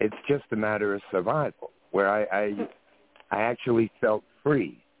 It's just a matter of survival, where I actually felt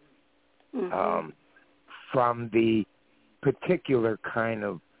free from the particular kind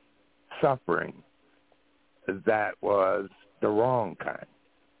of suffering that was the wrong kind.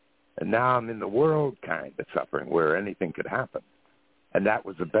 And now I'm in the world kind of suffering where anything could happen. And that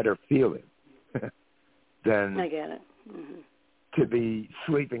was a better feeling than I get it. Mm-hmm. To be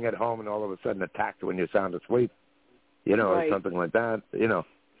sleeping at home and all of a sudden attacked when you're sound asleep, right. Or something like that,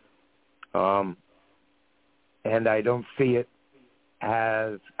 And I don't see it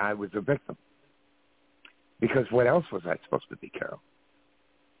as I was a victim. Because what else was I supposed to be, Carol?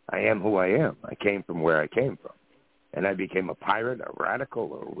 I am who I am. I came from where I came from. And I became a pirate, a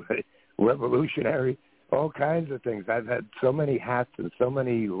radical, a revolutionary, all kinds of things. I've had so many hats and so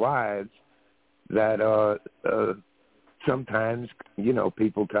many lives that sometimes,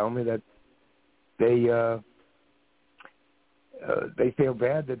 people tell me that they feel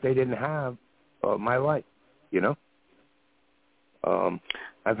bad that they didn't have my life,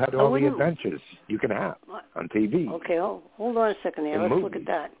 I've had all the adventures you can have on TV. Okay, hold on a second there. Let's look at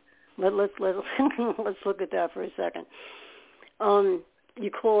that. Let's look at that for a second.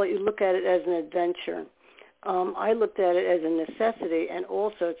 You look at it as an adventure. I looked at it as a necessity and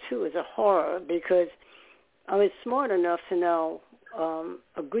also, too, as a horror, because I was smart enough to know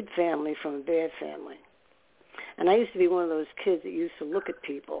a good family from a bad family. And I used to be one of those kids that used to look at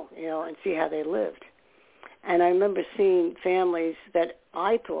people, and see how they lived. And I remember seeing families that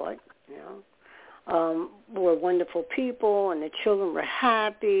I thought, were wonderful people, and the children were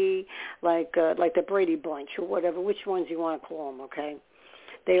happy, like the Brady Bunch or whatever, which ones you want to call them, okay?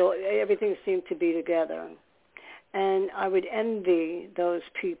 Everything seemed to be together. And I would envy those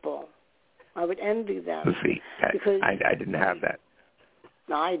people. I would envy them. See, because I didn't have that.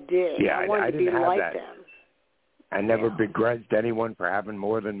 No, I did. Yeah, I wanted I to be didn't have like that. them. I never begrudged anyone for having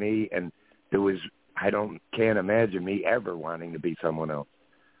more than me, and can't imagine me ever wanting to be someone else.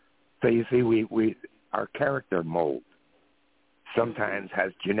 So you see, our character mold sometimes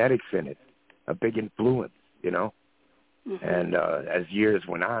has genetics in it, a big influence, you know. Mm-hmm. And as years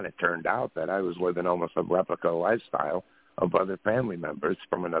went on, it turned out that I was living almost a replica lifestyle of other family members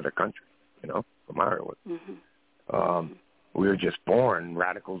from another country, you know, from Ireland. Mm-hmm. We were just born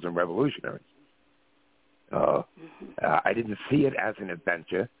radicals and revolutionaries. I didn't see it as an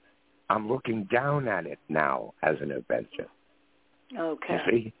adventure. I'm looking down at it now as an adventure. Okay.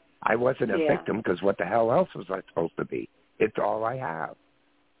 You see, I wasn't a victim because what the hell else was I supposed to be? It's all I have.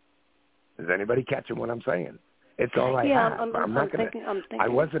 Is anybody catching what I'm saying? It's all I have. I'm not going to. I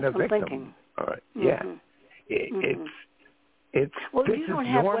wasn't a victim. All right. Mm-hmm. Yeah. It's. Well, this if you don't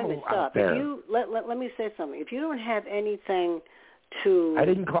is have normal women, out there. If you let me say something. If you don't have anything to I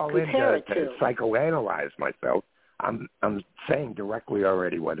didn't call in to to psychoanalyze myself. I'm saying directly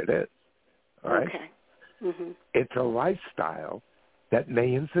already what it is. All right. Okay. Mm-hmm. It's a lifestyle that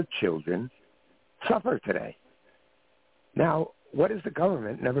millions of children suffer today. Now, what is the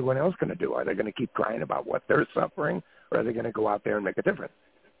government and everyone else going to do? Are they going to keep crying about what they're suffering, or are they going to go out there and make a difference?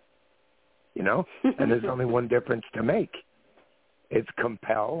 You know? And there's only one difference to make. It's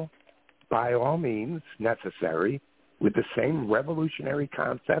compel, by all means necessary, with the same revolutionary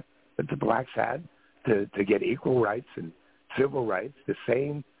concept that the blacks had to get equal rights and civil rights, the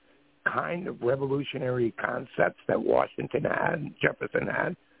same kind of revolutionary concepts that Washington had and Jefferson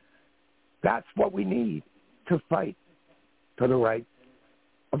had. That's what we need to fight for the rights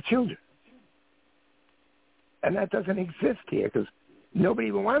of children. And that doesn't exist here because nobody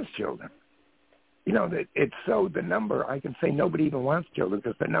even wants children. You know, it's so the number, I can say nobody even wants children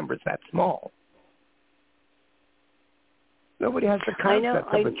because the number's that small. Nobody has the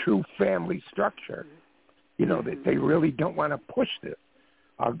concept of a true family structure. You know, they really don't want to push this.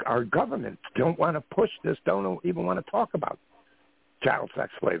 Our governments don't want to push this, don't even want to talk about child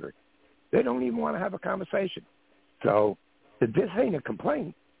sex slavery. They don't even want to have a conversation. So this ain't a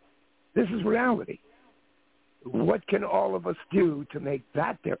complaint. This is reality. What can all of us do to make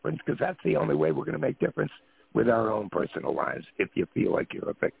that difference? Because that's the only way we're going to make difference with our own personal lives if you feel like you're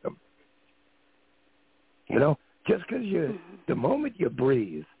a victim. You know, just because the moment you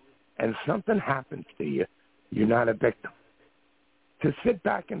breathe and something happens to you, you're not a victim. To sit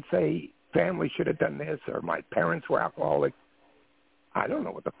back and say, family should have done this, or my parents were alcoholic, I don't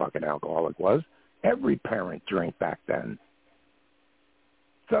know what the fucking alcoholic was. Every parent drank back then.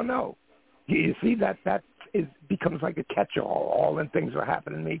 So, no. You see, that becomes like a catch-all. All the things were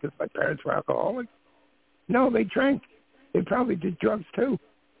happening to me because my parents were alcoholic. No, they drank. They probably did drugs, too.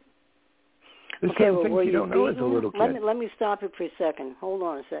 There's certain things you don't know as a little kid. Let me stop you for a second. Hold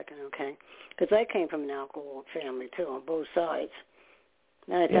on a second, okay? Because I came from an alcoholic family, too, on both sides.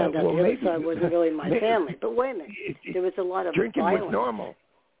 And I found out the other side wasn't really my family. But wait a minute. There was a lot of drinking violence. Was normal.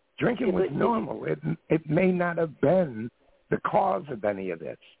 Drinking was normal. It may not have been the cause of any of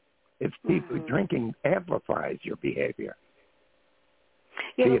this. It's people drinking amplifies your behavior.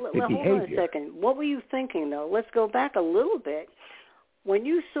 Yeah, hold on a second. What were you thinking, though? Let's go back a little bit. When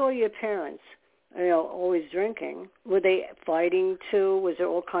you saw your parents, you know, always drinking, were they fighting too? Was there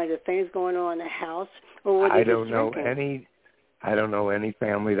all kinds of things going on in the house, or were they just drinking? I don't know any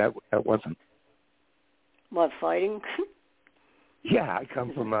family that wasn't. What, fighting? Yeah, I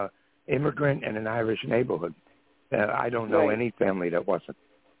come from an immigrant and an Irish neighborhood. I don't know any family that wasn't.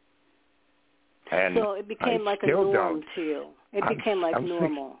 And so it became like a norm to you. It became like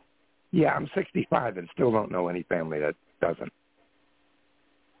normal. I'm 65 and still don't know any family that doesn't.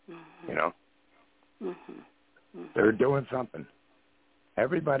 You know? They're doing something.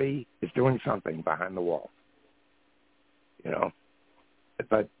 Everybody is doing something behind the wall. You know?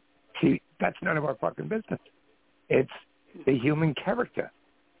 But, see, that's none of our fucking business. It's the human character.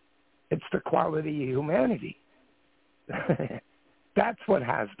 It's the quality of humanity. That's what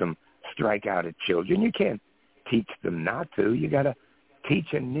has them strike out at children. You can't teach them not to. You got to teach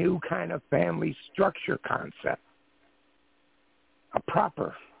a new kind of family structure concept.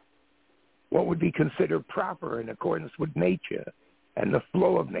 What would be considered proper in accordance with nature and the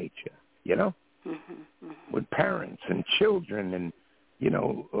flow of nature, you know? With parents and children and, you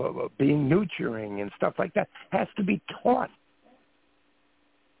know, being nurturing and stuff like that has to be taught.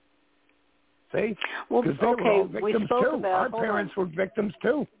 See? Well, okay, we spoke too. about... Our parents were victims,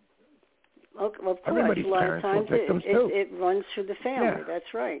 too. Okay, well, of course, everybody's a lot of times it runs through the family. Yeah.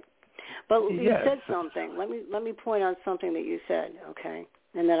 That's right. But you said something. Let me point out something that you said, okay,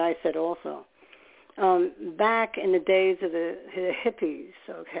 and that I said also. Back in the days of the hippies,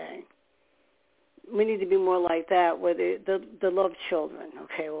 okay, we need to be more like that, where the love children,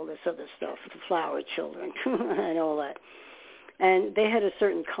 okay, all this other stuff, the flower children, and all that. And they had a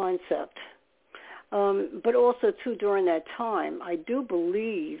certain concept But also, too, during that time, I do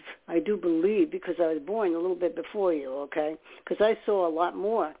believe, because I was born a little bit before you, okay, because I saw a lot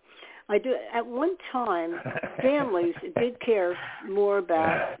more. At one time, families did care more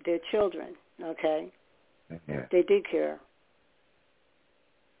about their children, okay? Yeah. They did care.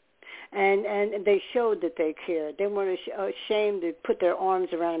 And they showed that they cared. They weren't ashamed to put their arms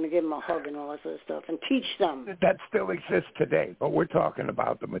around them and give them a hug and all that sort of stuff and teach them. That still exists today, but we're talking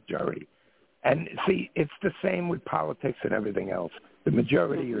about the majority. And see, it's the same with politics and everything else. The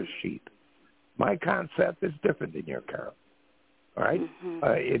majority are sheep. My concept is different than your, Carol. All right?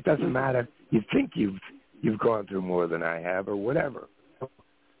 It doesn't matter. You think you've gone through more than I have or whatever.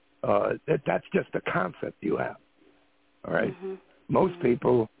 That's just a concept you have. All right? Most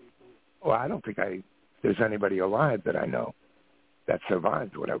people, well, I don't think there's anybody alive that I know that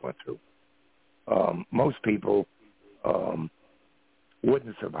survived what I went through. Most people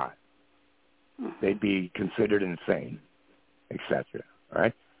wouldn't survive. They'd be considered insane, etc. All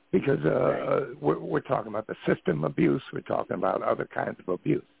right? Because we're talking about the system abuse. We're talking about other kinds of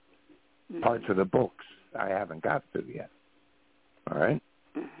abuse. Parts of the books I haven't got to yet. All right?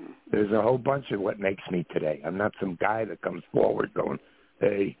 There's a whole bunch of what makes me today. I'm not some guy that comes forward going,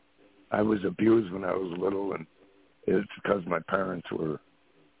 hey, I was abused when I was little, and it's because my parents were,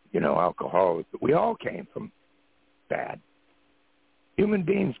 alcoholics. We all came from bad. Human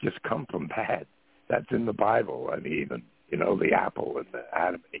beings just come from bad. That's in the Bible. I mean, even, the apple and the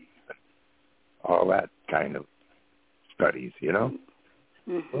Adam and Eve and all that kind of studies,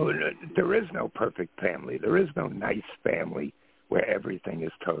 Well, there is no perfect family. There is no nice family where everything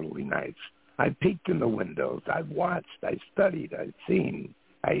is totally nice. I peeked in the windows. I've watched. I studied. I've seen.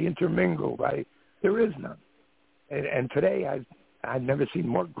 I intermingled. There is none. And today I've never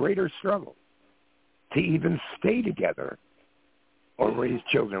seen greater struggle to even stay together or raise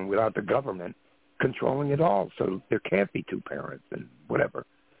children without the government controlling it all. So there can't be two parents and whatever,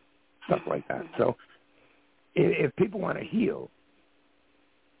 stuff like that. So if people want to heal,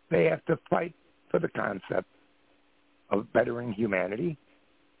 they have to fight for the concept of bettering humanity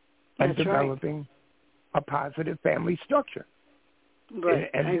and developing a positive family structure. Right,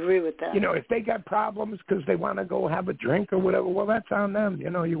 and I agree with that. If they got problems because they want to go have a drink or whatever, well, that's on them.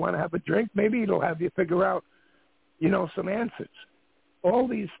 You want to have a drink, maybe it'll have you figure out, some answers. All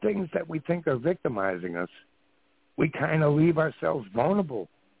these things that we think are victimizing us, we kind of leave ourselves vulnerable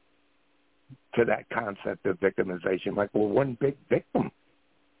to that concept of victimization, like we're one big victim.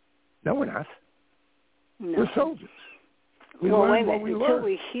 No, we're not. No. We're soldiers. We well, learn wait a what minute, we until learn.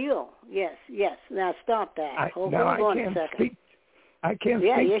 we heal. Yes. Now stop that. Hold I on can't a second. speak. I can't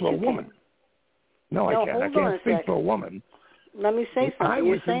speak for a woman. Can. No, I can't. I can't speak for a woman. Let me say something.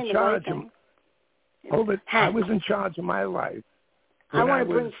 You're saying the right thing. Hold it. I was in charge of my life. I want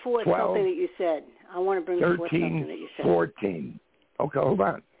to bring forth 12, something that you said. I want to bring 13, forth something that you said. 14. Okay, hold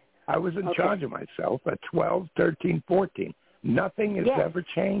on. I was in charge of myself at 12, 13, 14. Nothing has ever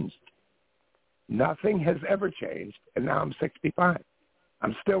changed. Nothing has ever changed, and now I'm 65.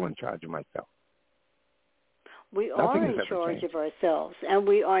 I'm still in charge of myself. We are in charge of ourselves, and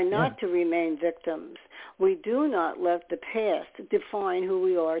we are not to remain victims. We do not let the past define who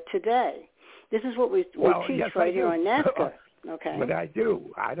we are today. This is what we teach right here on NAASCA. Okay. But I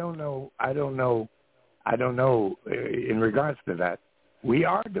do. I don't know. In regards to that, we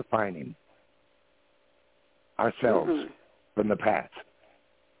are defining ourselves from the past.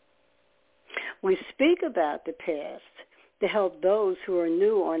 We speak about the past to help those who are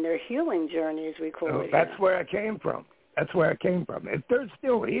new on their healing journey, as we call it. That's where I came from. If they're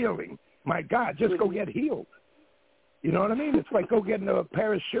still healing, my God, just go get healed. You know what I mean? It's like go getting a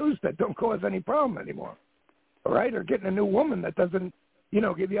pair of shoes that don't cause any problem anymore. All right? Or getting a new woman that doesn't,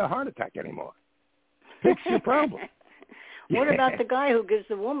 give you a heart attack anymore. Fix your problem. What about the guy who gives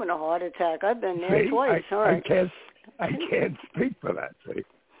the woman a heart attack? I've been there twice. All right. I can't speak for that, see?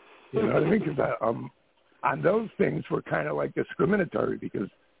 You know what I mean? Because on those things, we're kind of like discriminatory because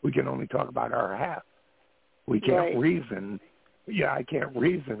we can only talk about our half. We can't reason. Yeah, I can't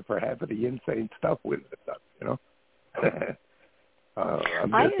reason for half of the insane stuff with it,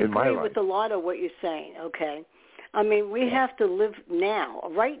 I agree with a lot of what you're saying, okay? I mean, we have to live now,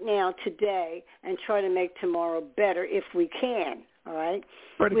 right now, today, and try to make tomorrow better if we can, all right?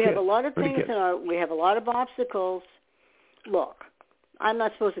 We have a lot of things we have a lot of obstacles. Look, I'm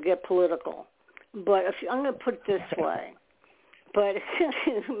not supposed to get political, but I'm going to put it this way. But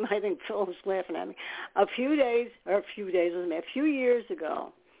I think Phil's laughing at me. A few years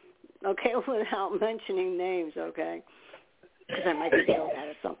ago, okay, without mentioning names, okay, because I might get yelled at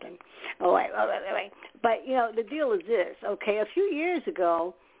or something. Oh, wait. But, the deal is this, okay, a few years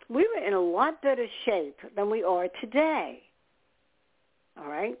ago, we were in a lot better shape than we are today. All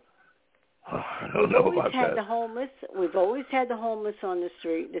right? I don't know about that. We've always had the homeless on the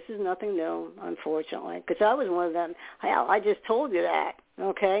street. This is nothing new, unfortunately, because I was one of them. Hell, I just told you that,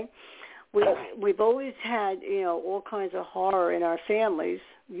 okay? We've always had, all kinds of horror in our families.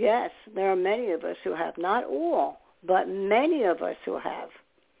 Yes, there are many of us who have. Not all, but many of us who have.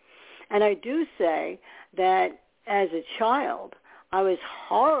 And I do say that as a child, I was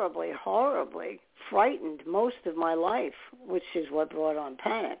horribly, horribly frightened most of my life, which is what brought on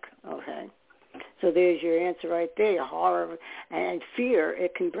panic, okay? So there's your answer right there. Horror and fear,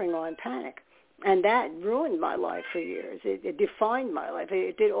 it can bring on panic. And that ruined my life for years. It defined my life.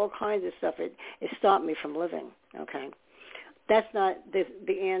 It did all kinds of stuff. It stopped me from living, okay? That's not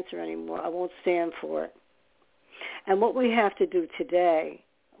the answer anymore. I won't stand for it. And what we have to do today,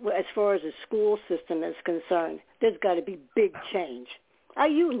 as far as the school system is concerned, there's got to be big change. Are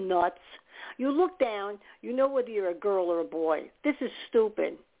you nuts? You look down, you know whether you're a girl or a boy. This is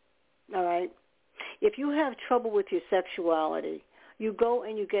stupid, all right? If you have trouble with your sexuality, you go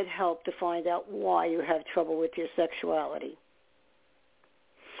and you get help to find out why you have trouble with your sexuality.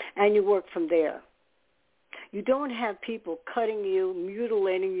 And you work from there. You don't have people cutting you,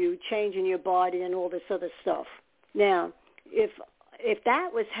 mutilating you, changing your body and all this other stuff. Now, if that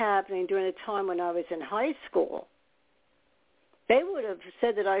was happening during the time when I was in high school, they would have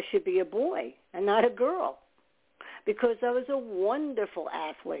said that I should be a boy and not a girl because I was a wonderful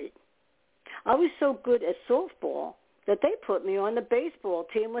athlete. I was so good at softball that they put me on the baseball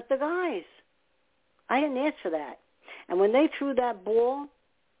team with the guys. I didn't ask for that. And when they threw that ball,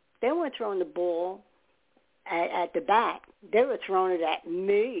 they weren't throwing the ball at the bat. They were throwing it at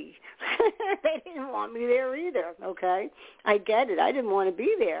me. They didn't want me there either, okay? I get it. I didn't want to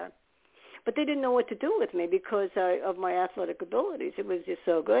be there. But they didn't know what to do with me because of my athletic abilities. It was just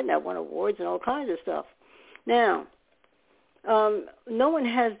so good, and I won awards and all kinds of stuff. Now, no one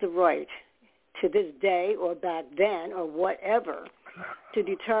has the right to this day or back then or whatever to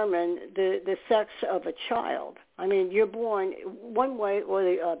determine the sex of a child. I mean, you're born one way or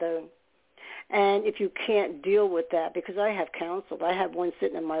the other. And if you can't deal with that, because I have counseled. I have one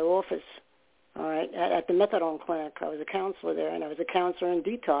sitting in my office, all right, at the methadone clinic. I was a counselor there, and I was a counselor in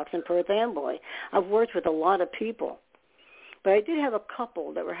detox in Perth Amboy. I've worked with a lot of people. But I did have a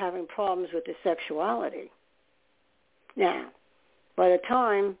couple that were having problems with their sexuality. Now, by the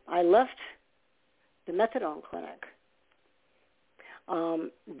time I left the methadone clinic,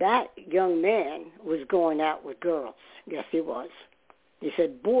 that young man was going out with girls. Yes, he was. He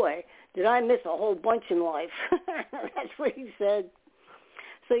said, boy, did I miss a whole bunch in life. That's what he said.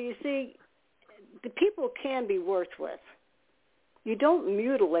 So you see, the people can be worked with. You don't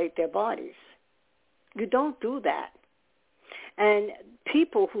mutilate their bodies. You don't do that. And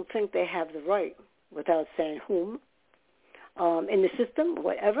people who think they have the right, without saying whom, in the system,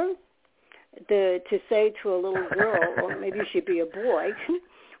 whatever, to say to a little girl, or maybe you should be a boy,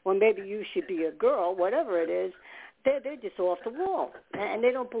 or maybe you should be a girl, whatever it is, they're just off the wall, and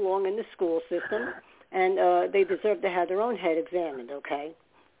they don't belong in the school system, and they deserve to have their own head examined, okay,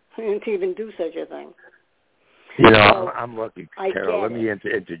 to even do such a thing. You know, I'm lucky, Carol. Let me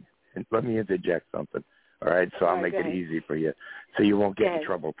interject something, all right? So I'll make it easy for you so you won't get in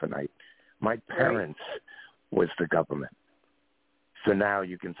trouble tonight. My parents was the government. So now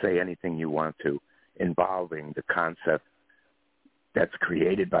you can say anything you want to involving the concept that's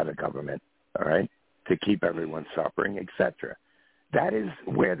created by the government, all right, to keep everyone suffering, etc. That is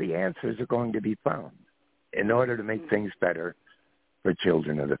where the answers are going to be found in order to make things better for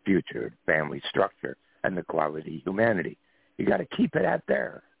children of the future, family structure, and the quality of humanity. You got to keep it out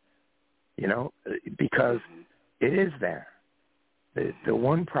there, you know, because it is there. The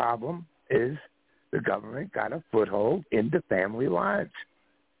one problem is the government got a foothold into family lives.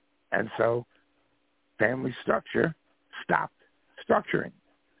 And so family structure stopped structuring.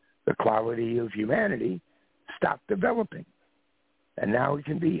 The quality of humanity stopped developing. And now it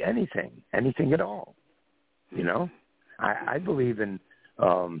can be anything at all. You know, I believe in,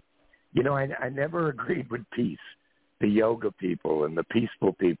 you know, I never agreed with peace, the yoga people and the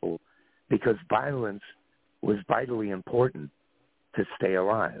peaceful people, because violence was vitally important to stay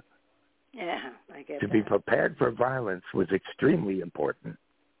alive. Yeah, I get to that. be prepared for violence was extremely important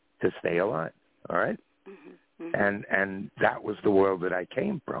to stay alive, all right? And that was the world that I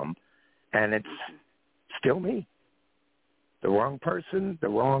came from, and it's still me. The wrong person, the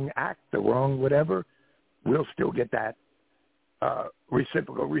wrong act, the wrong whatever, we'll still get that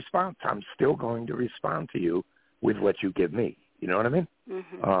reciprocal response. I'm still going to respond to you with what you give me. You know what I mean?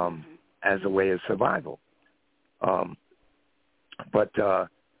 As a way of survival. But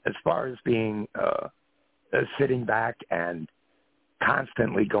as far as being sitting back and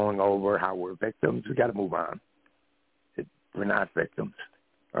constantly going over how we're victims, we got to move on. We're not victims,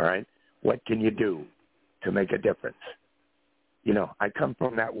 all right? What can you do to make a difference? You know, I come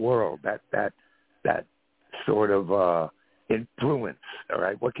from that world, that sort of influence, all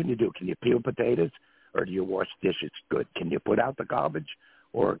right? What can you do? Can you peel potatoes, or do you wash dishes good? Can you put out the garbage,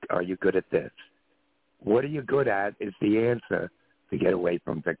 or are you good at this? What are you good at is the answer to get away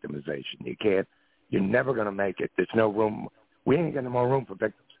from victimization. You can't. You're never going to make it. There's no room. We ain't got no more room for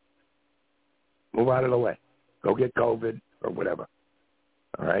victims. Move out of the way. Go get COVID or whatever.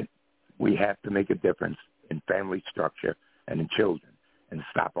 All right? We have to make a difference in family structure and in children and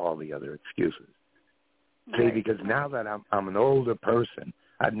stop all the other excuses. Right. See, because now that I'm an older person,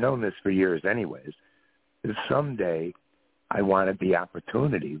 I've known this for years anyways, is someday I wanted the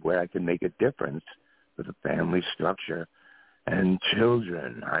opportunity where I can make a difference with the family structure and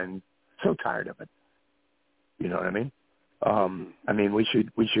children. I'm so tired of it. You know what I mean? We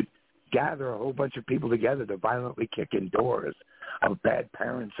should gather a whole bunch of people together to violently kick in doors of bad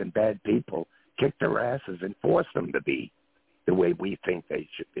parents and bad people, kick their asses and force them to be the way we think they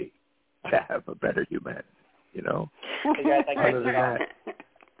should be, to have a better humanity, you know? Other than that,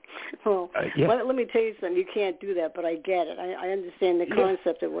 well, let me tell you something. You can't do that, but I get it. I understand the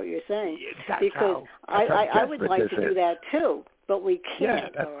concept of what you're saying. Because I would like to do that too, but we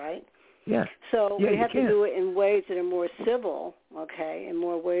can't, all right? Yeah. So we have to do it in ways that are more civil, okay, in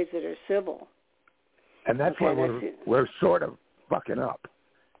more ways that are civil. And that's why we're sort of fucking up,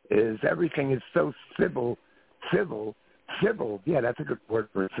 is everything is so civil. Yeah, that's a good word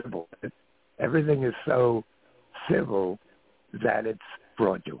for civil. Everything is so civil that it's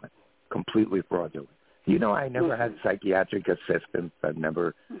fraudulent, completely fraudulent. You know, I never had psychiatric assistance. I've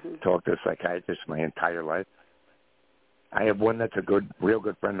never talked to a psychiatrist my entire life. I have one that's a real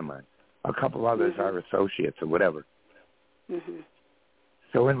good friend of mine. A couple others are associates or whatever.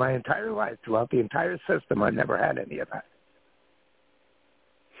 So in my entire life, throughout the entire system, I've never had any of that.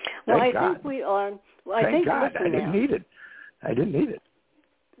 Well, Thank I God. think we are. Well, Thank God. I didn't need it.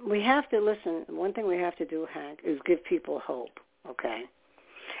 We have to listen. One thing we have to do, Hank, is give people hope, okay?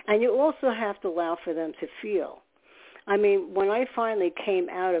 And you also have to allow for them to feel. I mean, when I finally came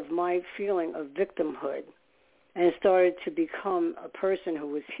out of my feeling of victimhood and started to become a person who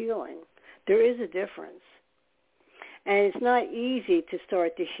was healing, there is a difference. And it's not easy to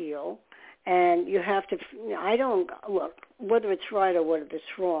start to heal. And you have to, look, whether it's right or whether it's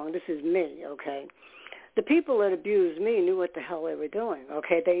wrong, this is me, okay? The people that abused me knew what the hell they were doing,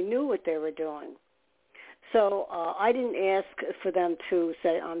 okay? They knew what they were doing. So I didn't ask for them to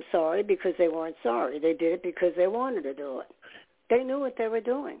say, I'm sorry, because they weren't sorry. They did it because they wanted to do it. They knew what they were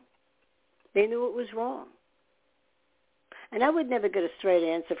doing. They knew it was wrong. And I would never get a straight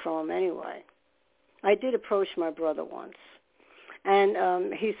answer from them anyway. I did approach my brother once.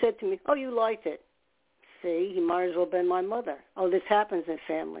 And he said to me, oh, you liked it. See, he might as well have been my mother. Oh, this happens in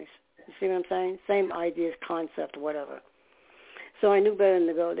families. You see what I'm saying? Same ideas, concept, whatever. So I knew better than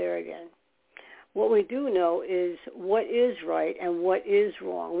to go there again. What we do know is what is right and what is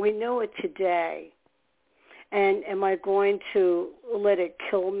wrong. We know it today. And am I going to let it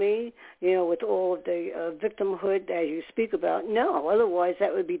kill me, with all of the victimhood as you speak about? No, otherwise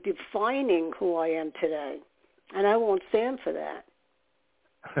that would be defining who I am today. And I won't stand for that.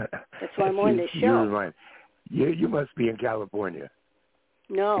 That's why I'm on this show. You must be in California.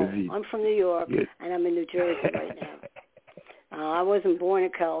 No, I'm from New York, and I'm in New Jersey right now. I wasn't born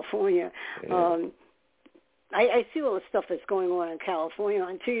in California. I see all the stuff that's going on in California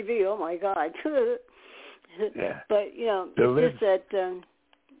on TV. Oh, my God. Yeah. But, it's just that,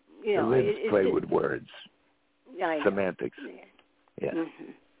 the libs play with words, semantics. Yeah.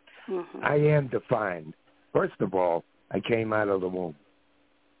 I am defined. First of all, I came out of the womb.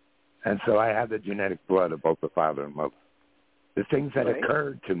 And so I have the genetic blood of both the father and mother. The things that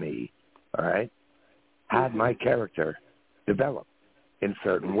occurred to me, all right, had my character develop in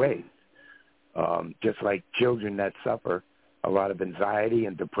certain ways. Just like children that suffer a lot of anxiety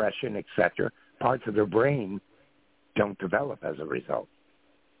and depression, etc., parts of their brain don't develop as a result.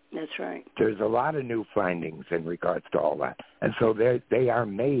 That's right. There's a lot of new findings in regards to all that. And so they are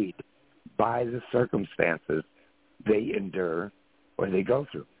made by the circumstances they endure or they go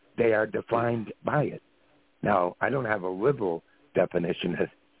through. They are defined by it. Now, I don't have a liberal definition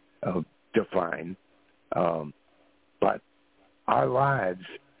of define, but our lives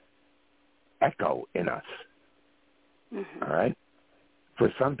echo in us, all right?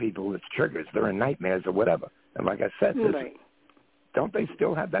 For some people, it's triggers. They're in nightmares or whatever. And like I said, don't they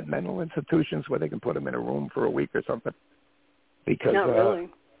still have that mental institutions where they can put them in a room for a week or something? Because not really.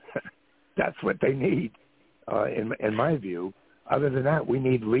 That's what they need, in my view. Other than that, we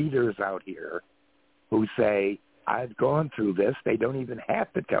need leaders out here who say, I've gone through this. They don't even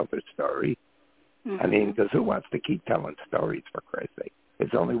have to tell their story. I mean, because who wants to keep telling stories, for Christ's sake?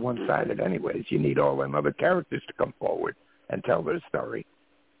 It's only one-sided anyways. You need all them other characters to come forward and tell their story.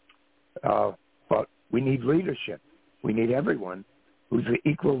 But we need leadership. We need everyone who's an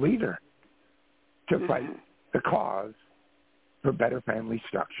equal leader to fight the cause for better family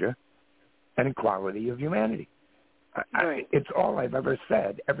structure and equality of humanity. It's all I've ever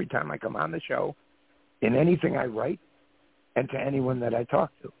said every time I come on the show, in anything I write, and to anyone that I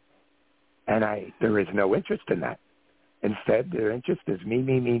talk to. And there is no interest in that. Instead, their interest is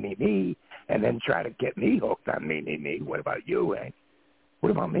me, and then try to get me hooked on me. What about you, Hank? What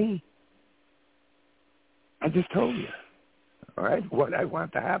about me? I just told you. All right? What I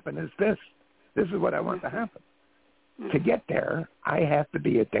want to happen is this. This is what I want to happen. To get there, I have to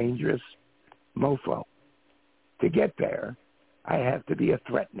be a dangerous mofo. To get there, I have to be a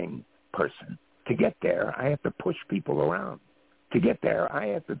threatening person. To get there, I have to push people around. To get there, I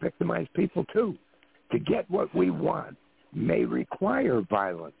have to victimize people too. To get what we want may require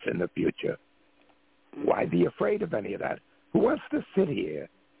violence in the future. Why be afraid of any of that? Who wants to sit here?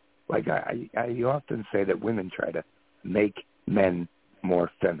 Like I often say that women try to make men more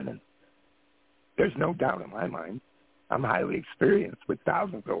feminine. There's no doubt in my mind. I'm highly experienced with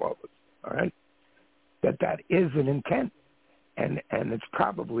thousands of lovers, all right? That is an intent. And it's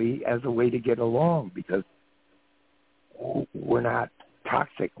probably as a way to get along because we're not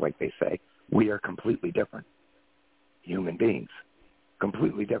toxic, like they say. We are completely different human beings,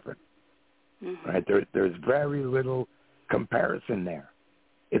 completely different. Right? There's very little comparison there.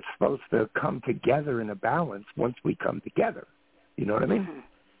 It's supposed to come together in a balance once we come together. You know what I mean?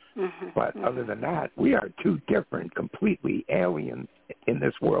 But other than that, we are two different, completely aliens in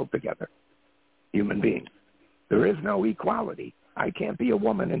this world together, human beings. There is no equality. I can't be a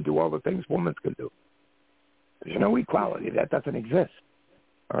woman and do all the things women can do. There's no equality. That doesn't exist.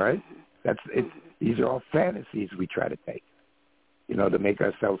 All right? That's it. These are all fantasies we try to take, to make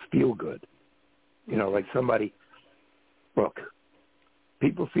ourselves feel good. Like somebody, look,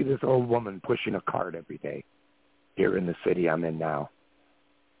 people see this old woman pushing a cart every day here in the city I'm in now.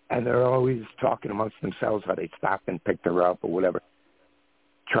 And they're always talking amongst themselves how they stopped and picked her up or whatever.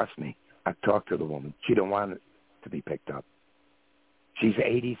 Trust me, I've talked to the woman. She don't want it to be picked up. She's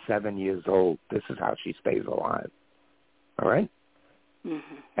 87 years old. This is how she stays alive. All right?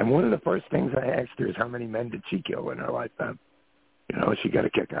 And one of the first things I asked her is how many men did she kill in her lifetime? She got a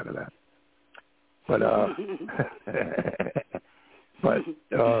kick out of that. But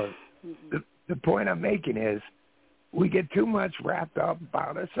the point I'm making is we get too much wrapped up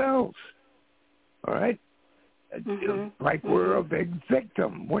about ourselves. All right? Like we're a big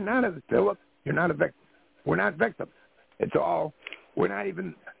victim. We're not a Philip. You're not a victim. We're not victims. It's all, we're not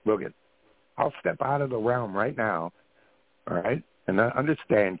even, look at, I'll step out of the realm right now, all right? And I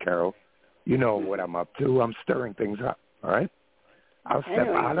understand, Carol, you know what I'm up to. I'm stirring things up, all right? I'll step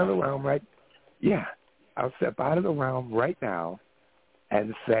out of the realm I'll step out of the realm right now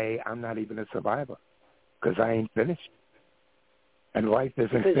and say I'm not even a survivor because I ain't finished. And life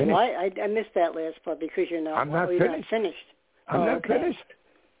isn't finished. I missed that last part because you're not. I'm not finished. I'm not finished.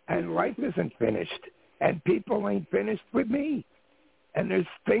 And life isn't finished. And people ain't finished with me. And there's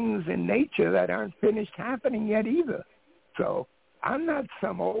things in nature that aren't finished happening yet either. So I'm not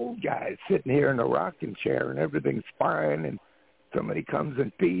some old guy sitting here in a rocking chair and everything's fine and somebody comes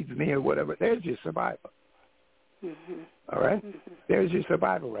and feeds me or whatever. There's your survivor. All right? There's your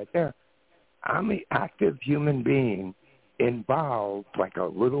survivor right there. I'm the active human being involved like a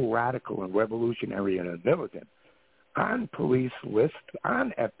little radical and revolutionary and a militant on police lists,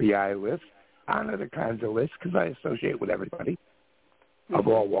 on FBI lists, on other kinds of lists because I associate with everybody of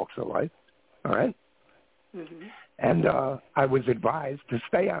all walks of life. All right? And I was advised to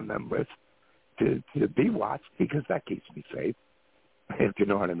stay on them lists to be watched because that keeps me safe, if you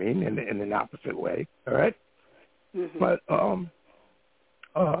know what I mean, in an opposite way. All right? But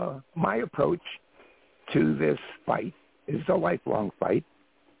my approach to this fight is a lifelong fight,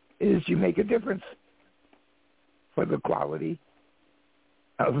 is you make a difference for the quality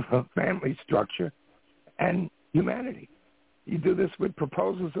of family structure and humanity. You do this with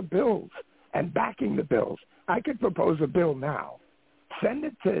proposals of bills and backing the bills. I could propose a bill now, send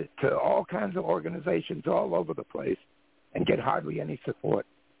it to all kinds of organizations all over the place, and get hardly any support.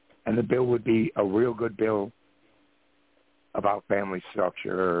 And the bill would be a real good bill about family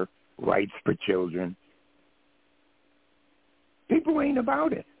structure, rights for children. People ain't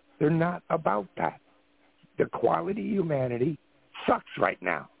about it. They're not about that. The quality of humanity sucks right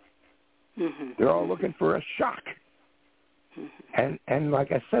now. They're all looking for a shock. And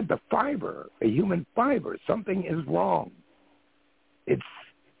like I said, the human fiber, something is wrong.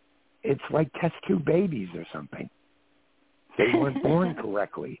 It's like test tube babies or something. They weren't born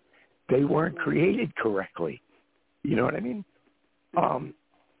correctly. They weren't created correctly. You know what I mean?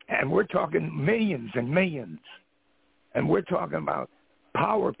 And we're talking millions and millions. And we're talking about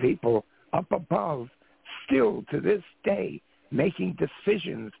power people up above still to this day making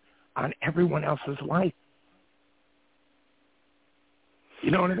decisions on everyone else's life.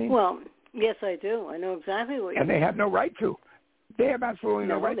 You know what I mean? Well, yes, I do. I know exactly what you mean. And they have no right to. They have absolutely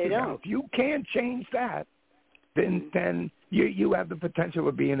no right to. Don't. Now, if you can't change that, then you have the potential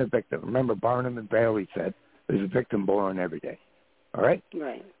of being a victim. Remember, Barnum and Bailey said, there's a victim born every day. All right?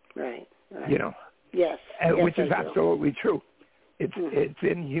 Right. You know. Yes. Which is absolutely true. It's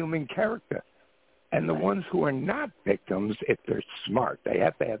in human character. And the ones who are not victims, if they're smart, they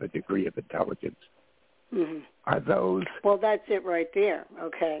have to have a degree of intelligence, are those... Well, that's it right there,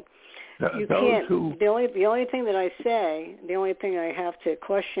 okay? You those can't... Who, the only thing that I say, the only thing I have to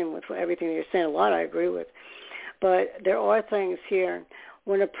question with everything that you're saying, a lot I agree with, but there are things here,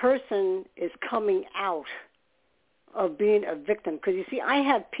 when a person is coming out of being a victim, because you see, I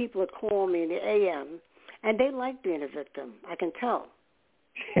have people that call me in the AM, and they like being a victim. I can tell.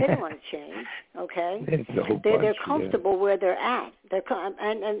 They don't want to change, okay? They're comfortable where they're at.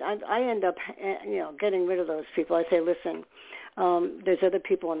 And I end up, getting rid of those people. I say, listen, there's other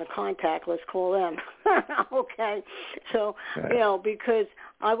people in the contact. Let's call them, okay? So, because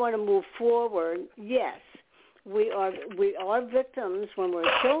I want to move forward. Yes, we are victims when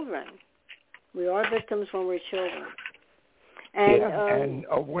we're children. We are victims when we're children. And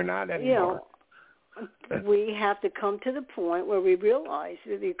we're not anymore. We have to come to the point where we realize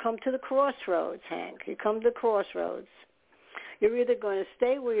that you come to the crossroads, Hank. You come to the crossroads. You're either going to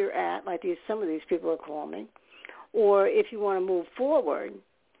stay where you're at, like some of these people are calling me, or if you want to move forward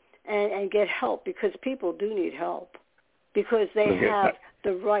and get help, because people do need help, because they have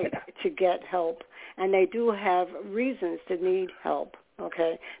the right to get help, and they do have reasons to need help.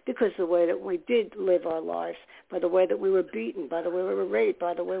 Okay, because the way that we did live our lives, by the way that we were beaten, by the way we were raped,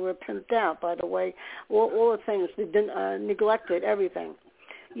 by the way we were pimped out, by the way all the things that neglected, everything.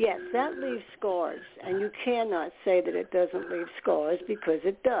 Yes, that leaves scars, and you cannot say that it doesn't leave scars, because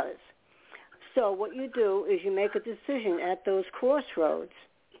it does. So what you do is you make a decision at those crossroads.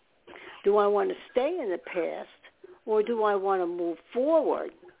 Do I want to stay in the past, or do I want to move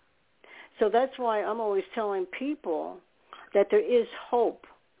forward? So that's why I'm always telling people that there is hope.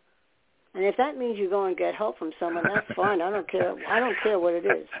 And if that means you go and get help from someone, that's fine. I don't care what it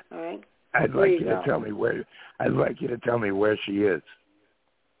is, all right? I'd like you to tell me where she is.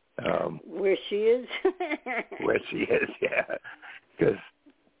 Where she is? Where she is, yeah.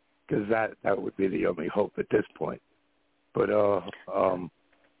 Because that would be the only hope at this point. But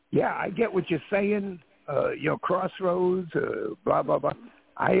yeah, I get what you're saying. Crossroads, blah blah blah.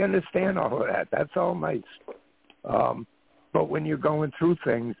 I understand all of that. That's all nice. But when you're going through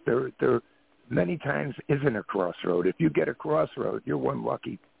things, there many times isn't a crossroad. If you get a crossroad, you're one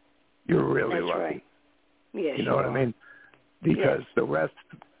lucky. You're really lucky. Right. Yes, you know what I mean? Because the rest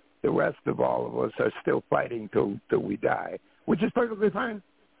of all of us are still fighting till we die, which is perfectly fine.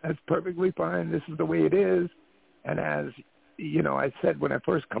 That's perfectly fine. This is the way it is. And as I said when I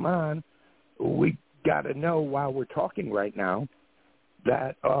first come on, we got to know while we're talking right now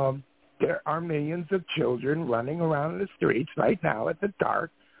that there are millions of children running around in the streets right now at the dark,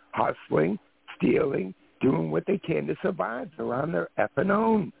 hustling, stealing, doing what they can to survive. They're on their effing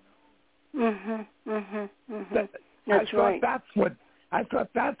own. That's right. I thought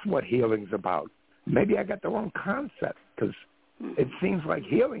that's what healing's about. Maybe I got the wrong concept, because it seems like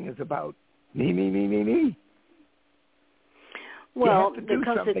healing is about me. Well, there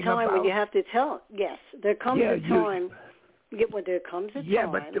comes a time when you have to tell. Yes, there comes a time. There comes a time. Yeah,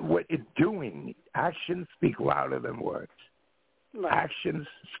 but what it's doing, actions speak louder than words. Right. Actions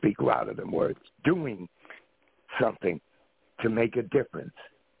speak louder than words. Doing something to make a difference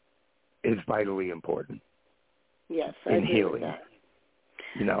is vitally important. Yes, I in agree healing. with that.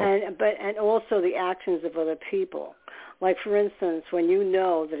 And also the actions of other people. Like, for instance, when you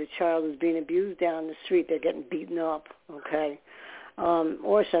know that a child is being abused down the street, they're getting beaten up, okay,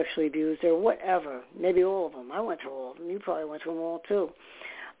 or sexually abused or whatever, maybe all of them. I went through all of them. You probably went through them all too.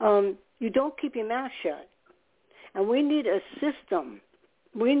 You don't keep your mouth shut. And we need a system.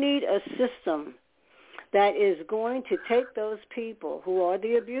 We need a system that is going to take those people who are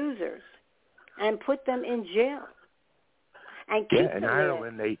the abusers and put them in jail. And keep them in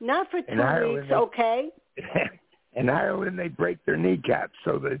Ireland, there. Not for 2 weeks, okay? In Ireland, they break their kneecaps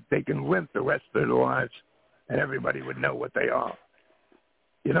so that they can limp the rest of their lives, and everybody would know what they are.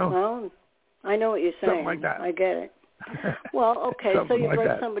 You know? Well, I know what you're saying. Something like that. I get it. Well, okay, so you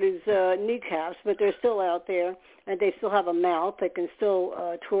break somebody's kneecaps, but they're still out there, and they still have a mouth. They can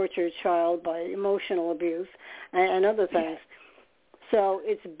still torture a child by emotional abuse and other things. So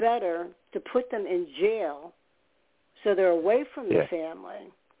it's better to put them in jail so they're away from the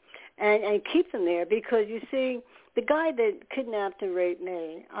family and keep them there, because, you see, the guy that kidnapped and raped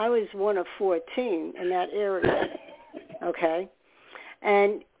me, I was one of 14 in that area, okay?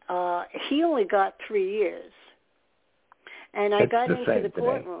 And he only got 3 years. And I got into the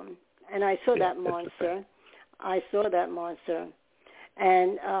courtroom, and I saw that monster. I saw that monster.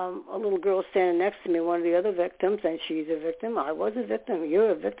 And a little girl standing next to me, one of the other victims, and she's a victim. I was a victim. You're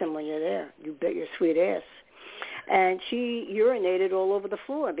a victim when you're there. You bet your sweet ass. And she urinated all over the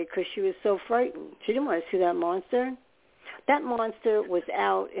floor because she was so frightened. She didn't want to see that monster. That monster was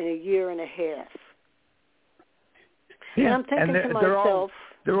out in a year and a half. Yeah, and I'm thinking to myself,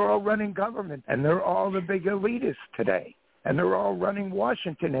 they're all running government, and they're all the big elitists today. And they're all running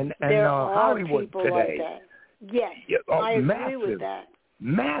Washington and Hollywood today. Like that. Yes, I agree with that.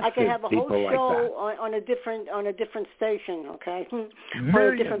 Massive I could have a whole show like on a different station, okay? Millions.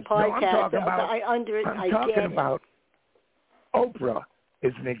 Or a different podcast. I'm talking about Oprah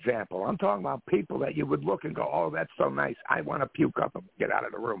is an example. I'm talking about people that you would look and go, oh, that's so nice. I want to puke up and get out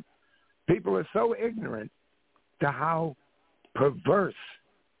of the room. People are so ignorant to how perverse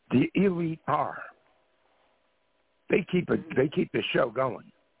the elite are. They keep the show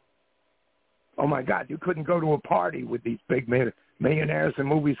going. Oh my God, you couldn't go to a party with these big millionaires and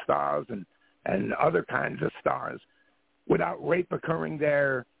movie stars and other kinds of stars without rape occurring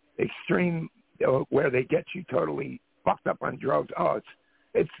there, extreme where they get you totally fucked up on drugs. Oh,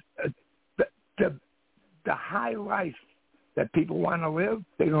 it's the high life that people want to live.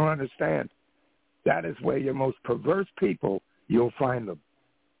 They don't understand. That is where your most perverse people, you'll find them,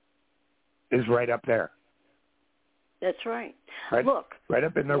 is right up there. That's right. Right. Look, right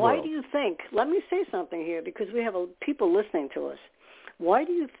up in their why world. do you think, let me say something here, because we have people listening to us. Why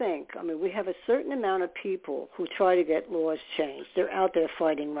do you think, we have a certain amount of people who try to get laws changed. They're out there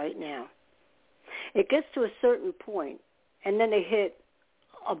fighting right now. It gets to a certain point, and then they hit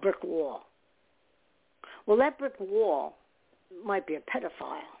a brick wall. Well, that brick wall might be a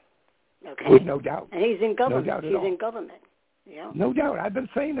pedophile. Okay. With no doubt. And he's in government. No doubt at he's all. in government. Yeah. No doubt. I've been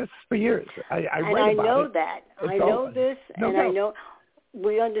saying this for years. I read about it. I know that. I know this, and doubt. I know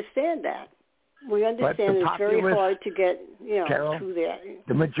we understand that. We understand it's very hard to get, Carol, through that.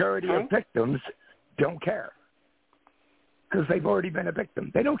 The majority of victims don't care because they've already been a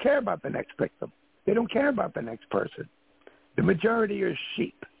victim. They don't care about the next victim. They don't care about the next person. The majority are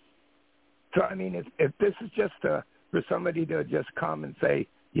sheep. So, if this is just for somebody to just come and say,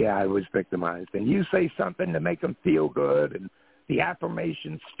 yeah, I was victimized, and you say something to make them feel good, and the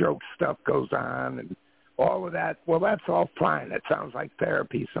affirmation stroke stuff goes on, and all of that, well, that's all fine. That sounds like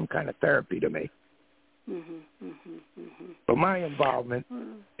therapy, some kind of therapy to me. But my involvement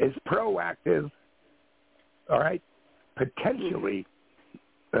is proactive, all right, potentially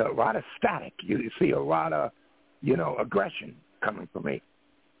a lot of static. You see a lot of, aggression coming from me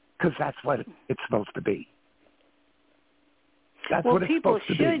because that's what it's supposed to be. That's what it's supposed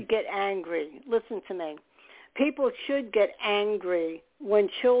to be. People should get angry. Listen to me. People should get angry when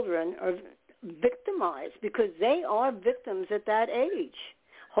children are victimized because they are victims at that age.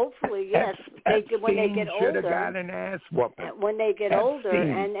 Hopefully, yes, when they get older. Should have got an ass whooping. When they get older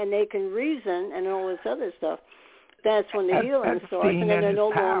and they can reason and all this other stuff, that's when the healing starts, and then they're no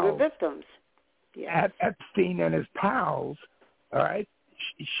longer victims. Yes. Epstein and his pals, all right,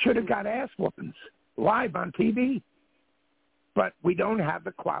 should have got ass whoopings live on TV. But we don't have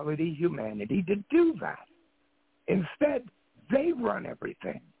the quality humanity to do that. Instead, they run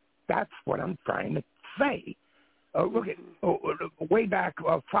everything. That's what I'm trying to say. Look at way back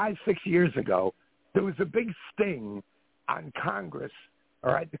 5-6 years ago, there was a big sting on Congress.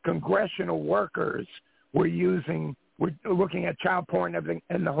 All right, the congressional workers were looking at child porn and everything,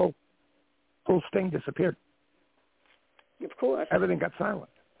 and the whole sting disappeared. Of course. Everything got silent.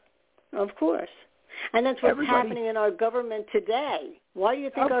 Of course. And that's what's happening in our government today. Why do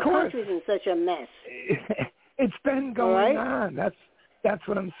you think our country's in such a mess? It's been going on. That's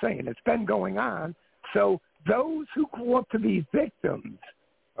what I'm saying. It's been going on. So those who grow up to be victims,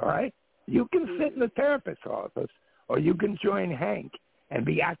 all right, you can sit in the therapist's office or you can join Hank and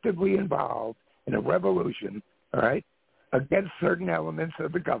be actively involved in a revolution, all right, against certain elements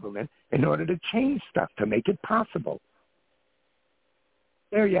of the government in order to change stuff to make it possible.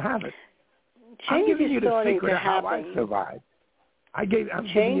 There you have it. I'm giving you the starting secret to of how happen. I survived. I'm giving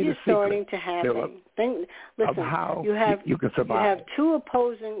you Change the is starting secret, to happen. Philip, Listen, of how you can survive. You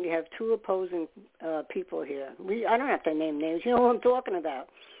have two opposing people here. I don't have to name names. You know what I'm talking about.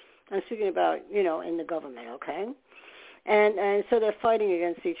 I'm speaking about, in the government, okay? And so they're fighting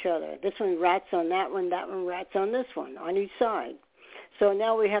against each other. This one rats on that one rats on this one, on each side. So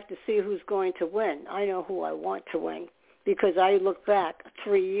now we have to see who's going to win. I know who I want to win because I look back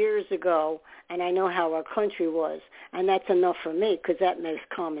 3 years ago and I know how our country was, and that's enough for me because that makes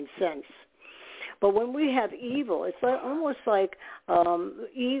common sense. But when we have evil, it's almost like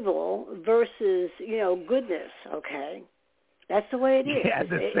evil versus, goodness, okay? That's the way it is.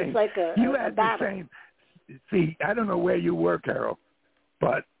 It's like a battle. The same. See, I don't know where you were, Carol,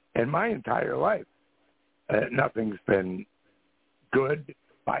 but in my entire life, nothing's been good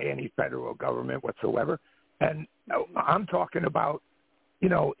by any federal government whatsoever. And I'm talking about,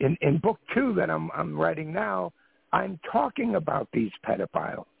 in book 2 that I'm writing now, I'm talking about these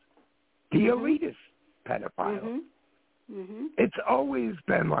pedophiles, the elitist pedophiles. It's always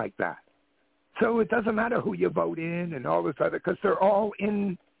been like that. So it doesn't matter who you vote in and all this other, because they're all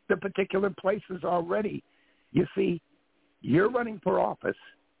in the particular places already. You see, you're running for office.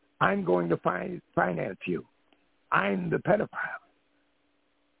 I'm going to finance you. I'm the pedophile.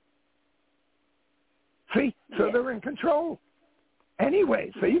 See? So they're in control.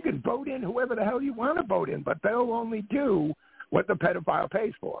 Anyway, so you can vote in whoever the hell you want to vote in, but they'll only do what the pedophile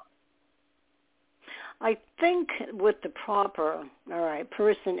pays for. I think with the proper,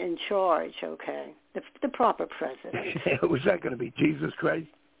 person in charge, okay, the proper president. Was that going to be Jesus Christ?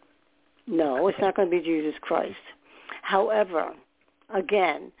 No, it's not going to be Jesus Christ. However,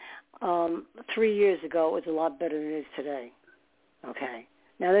 again, 3 years ago it was a lot better than it is today. Okay?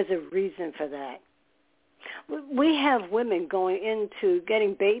 Now, there's a reason for that. We have women going into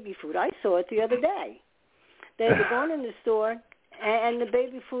getting baby food. I saw it the other day. They're going in the store, and the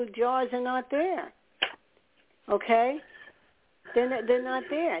baby food jars are not there. Okay? They're not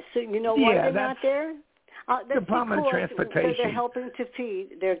there. So you know why they're not there? The Department of Transportation. They're helping to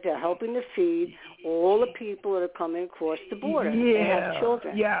feed. They're helping to feed all the people that are coming across the border. Yeah, they have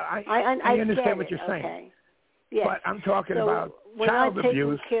children. Yeah, I understand what you're saying. Okay. Yes. But I'm talking about we're child not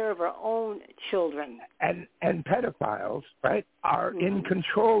abuse. taking care of our own children. And pedophiles, right, are in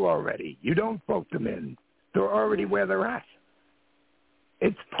control already. You don't vote them in. They're already where they're at.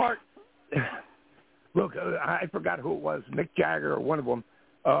 It's part. Look, I forgot who it was, Mick Jagger or one of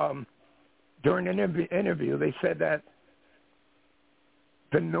them. During an interview, they said that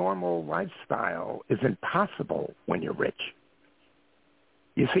the normal lifestyle is impossible when you're rich.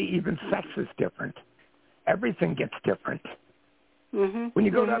 You see, even sex is different. Everything gets different. When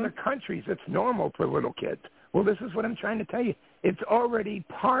you go to other countries, it's normal for little kids. Well, this is what I'm trying to tell you. It's already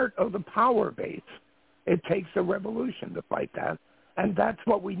part of the power base. It takes a revolution to fight that. And that's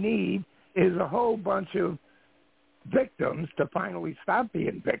what we need is a whole bunch of victims to finally stop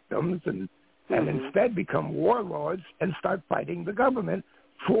being victims and instead become warlords and start fighting the government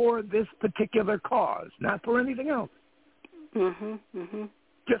for this particular cause, not for anything else.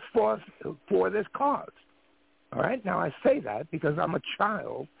 Just for this cause. All right? Now, I say that because I'm a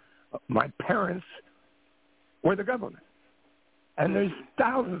child. My parents were the government. And there's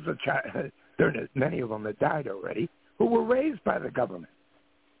thousands of there's many of them that died already, who were raised by the government.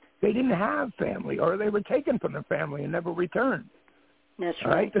 They didn't have family, or they were taken from their family and never returned. That's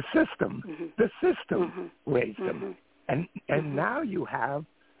right. Right? The system raised them. And now you have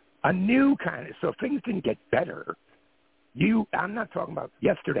a new kind of, so things didn't get better. I'm not talking about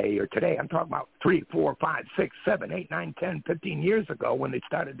yesterday or today. I'm talking about 3, 4, 5, 6, 7, 8, 9, 10, 15 years ago when they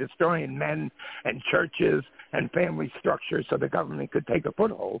started destroying men and churches and family structures so the government could take a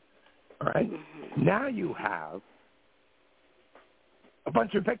foothold. All right? Now you have a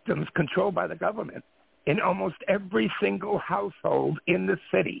bunch of victims controlled by the government in almost every single household in the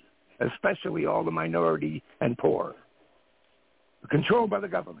city, especially all the minority and poor, controlled by the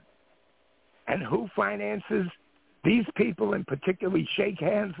government. And who finances these people and particularly shake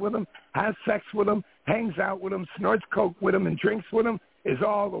hands with them, has sex with them, hangs out with them, snorts coke with them, and drinks with them is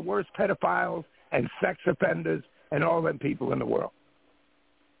all the worst pedophiles and sex offenders and all them people in the world.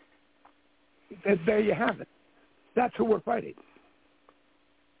 There you have it. That's who we're fighting.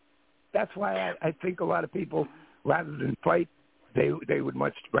 That's why I think a lot of people, rather than fight, they would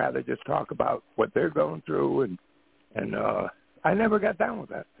much rather just talk about what they're going through, and I never got down with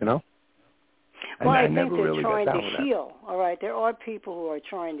that, you know. Well, I think they're trying to heal. All right, there are people who are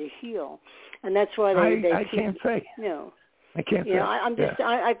trying to heal, and that's why they I can't say. You know, I can't say. I'm just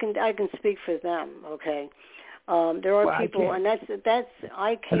I can speak for them. Okay, There are people, and that's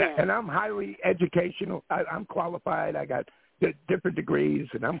I can't. And I'm highly educational. I'm qualified. I got different degrees,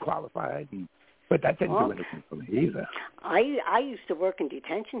 and I'm qualified. But that didn't do anything for me either. I used to work in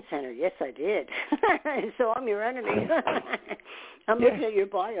detention center. Yes, I did. So I'm your enemy. I'm looking at your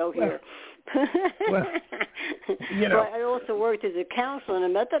bio here. Well, you know. But I also worked as a counselor in a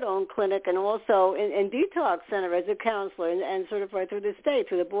methadone clinic and also in detox center as a counselor and certified through the state,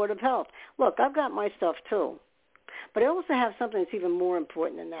 through the Board of Health. Look, I've got my stuff too. But I also have something that's even more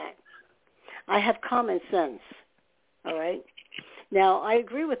important than that. I have common sense, all right? Now, I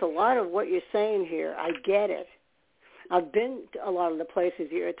agree with a lot of what you're saying here. I get it. I've been to a lot of the places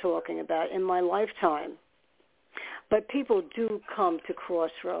you're talking about in my lifetime. But people do come to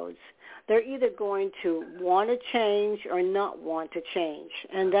crossroads. They're either going to want to change or not want to change,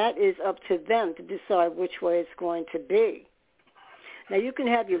 and that is up to them to decide which way it's going to be. Now, you can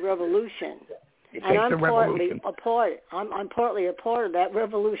have your revolution, and I'm partly a part. I'm partly a part of that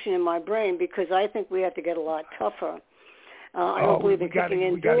revolution in my brain because I think we have to get a lot tougher. I don't believe in kicking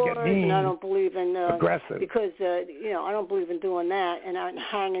indoors, and I don't believe in aggressive because I don't believe in doing that and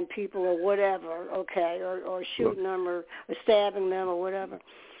hanging people or whatever, okay, or shooting them or stabbing them or whatever.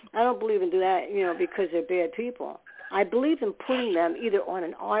 I don't believe in doing that, because they're bad people. I believe in putting them either on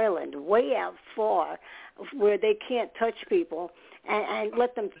an island way out far where they can't touch people and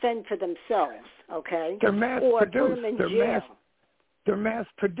let them fend for themselves, okay? They're mass or produced. Put them in jail. They're mass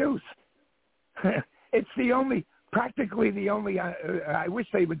produced. It's practically the only, I wish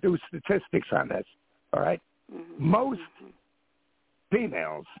they would do statistics on this, all right? Mm-hmm. Most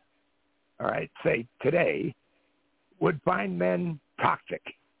females, all right, say today, would find men toxic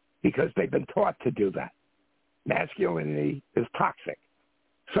because they've been taught to do that. Masculinity is toxic.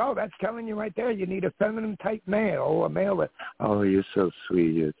 So that's telling you right there, you need a feminine type male, a male that, oh, you're so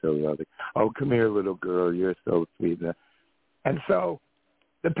sweet, you're so loving. Oh, come here, little girl, you're so sweet. And so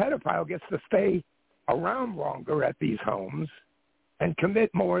the pedophile gets to stay around longer at these homes and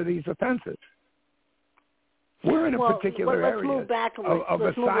commit more of these offenses. We're in a particular area move backwards. of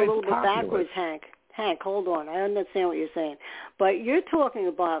let's a move size a little bit populace. backwards, Hank. Hank, hold on. I understand what you're saying. But you're talking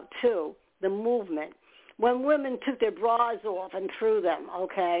about, too, the movement. When women took their bras off and threw them,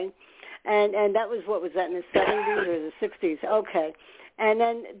 okay? And that was, what was that, in the 70s or the 60s? Okay. And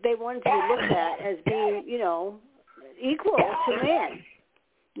then they wanted to be looked at as being, equal to man.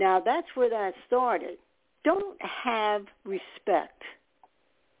 Now, that's where that started. Don't have respect,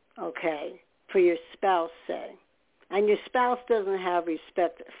 okay, for your spouse, say, and your spouse doesn't have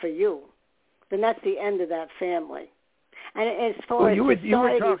respect for you, then that's the end of that family. And as far as you were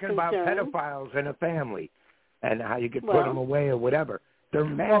talking concerned, about pedophiles in a family and how you could put them away or whatever. They're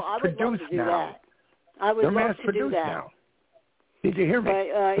mass-produced now. I would They're love to do that. Now. Did you hear me?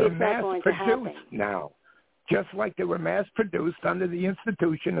 But, They're mass-produced now. Just like they were mass-produced under the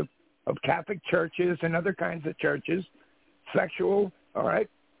institution of Catholic churches and other kinds of churches, sexual, all right,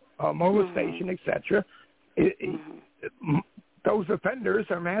 molestation, etc. Those offenders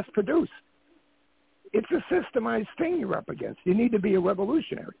are mass-produced. It's a systemized thing you're up against. You need to be a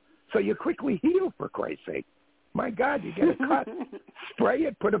revolutionary. So you quickly heal, for Christ's sake. My God, you get a cut, spray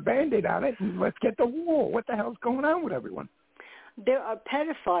it, put a Band-Aid on it, and let's get the war. What the hell's going on with everyone? There are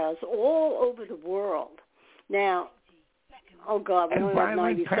pedophiles all over the world. Now, oh, God, we only have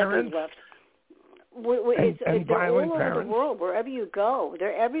 90 seconds left. They're all over the world, wherever you go.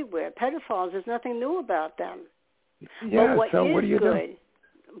 They're everywhere. Pedophiles, there's nothing new about them. Yeah, but what do you do?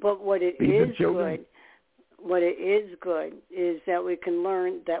 But what it is good is that we can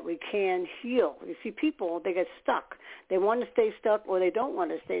learn that we can heal. You see, people, they get stuck. They want to stay stuck or they don't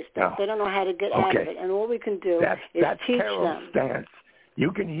want to stay stuck. No. They don't know how to get out of it. And all we can do is teach Carol's them. Stance.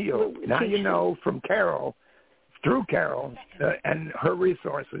 You can heal. Now you know from Carol, through Carol and her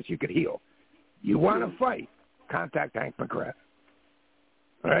resources, you could heal. You want to fight, contact Hank McGrath.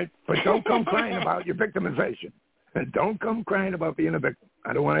 All right? But don't come crying about your victimization. And don't come crying about being a victim.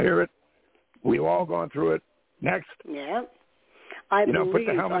 I don't want to hear it. We've all gone through it. Next. Yeah. Put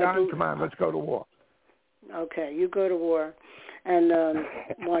the helmet on. Come on, let's go to war. Okay, you go to war and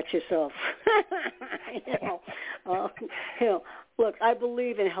watch yourself. Look, I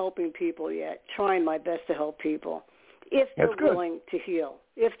believe in helping people yet, trying my best to help people. If they're willing to heal.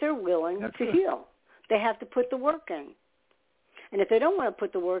 If they're willing to heal. They have to put the work in. And if they don't want to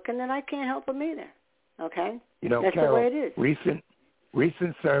put the work in, then I can't help them either. Okay? That's Carol, the way it is.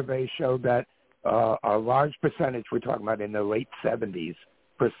 Recent surveys showed that a large percentage, we're talking about in the late 70s%,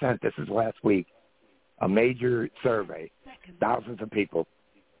 this is last week, a major survey, thousands of people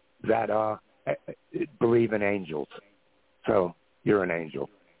that believe in angels. So you're an angel.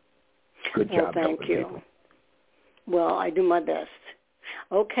 Good job. Thank you. People. Well, I do my best.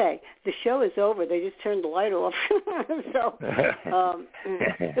 Okay, the show is over. They just turned the light off. So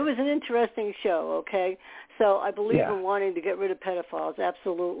it was an interesting show, okay? So I believe in wanting to get rid of pedophiles,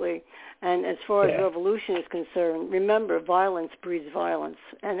 absolutely. And as far as revolution is concerned, remember, violence breeds violence,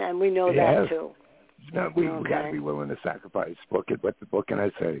 and we know that too. No, we got to be willing to sacrifice. What can I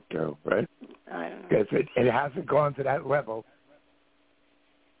say, Carol, right? I don't know. Because it hasn't gone to that level.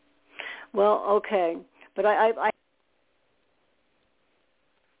 Well, okay. But I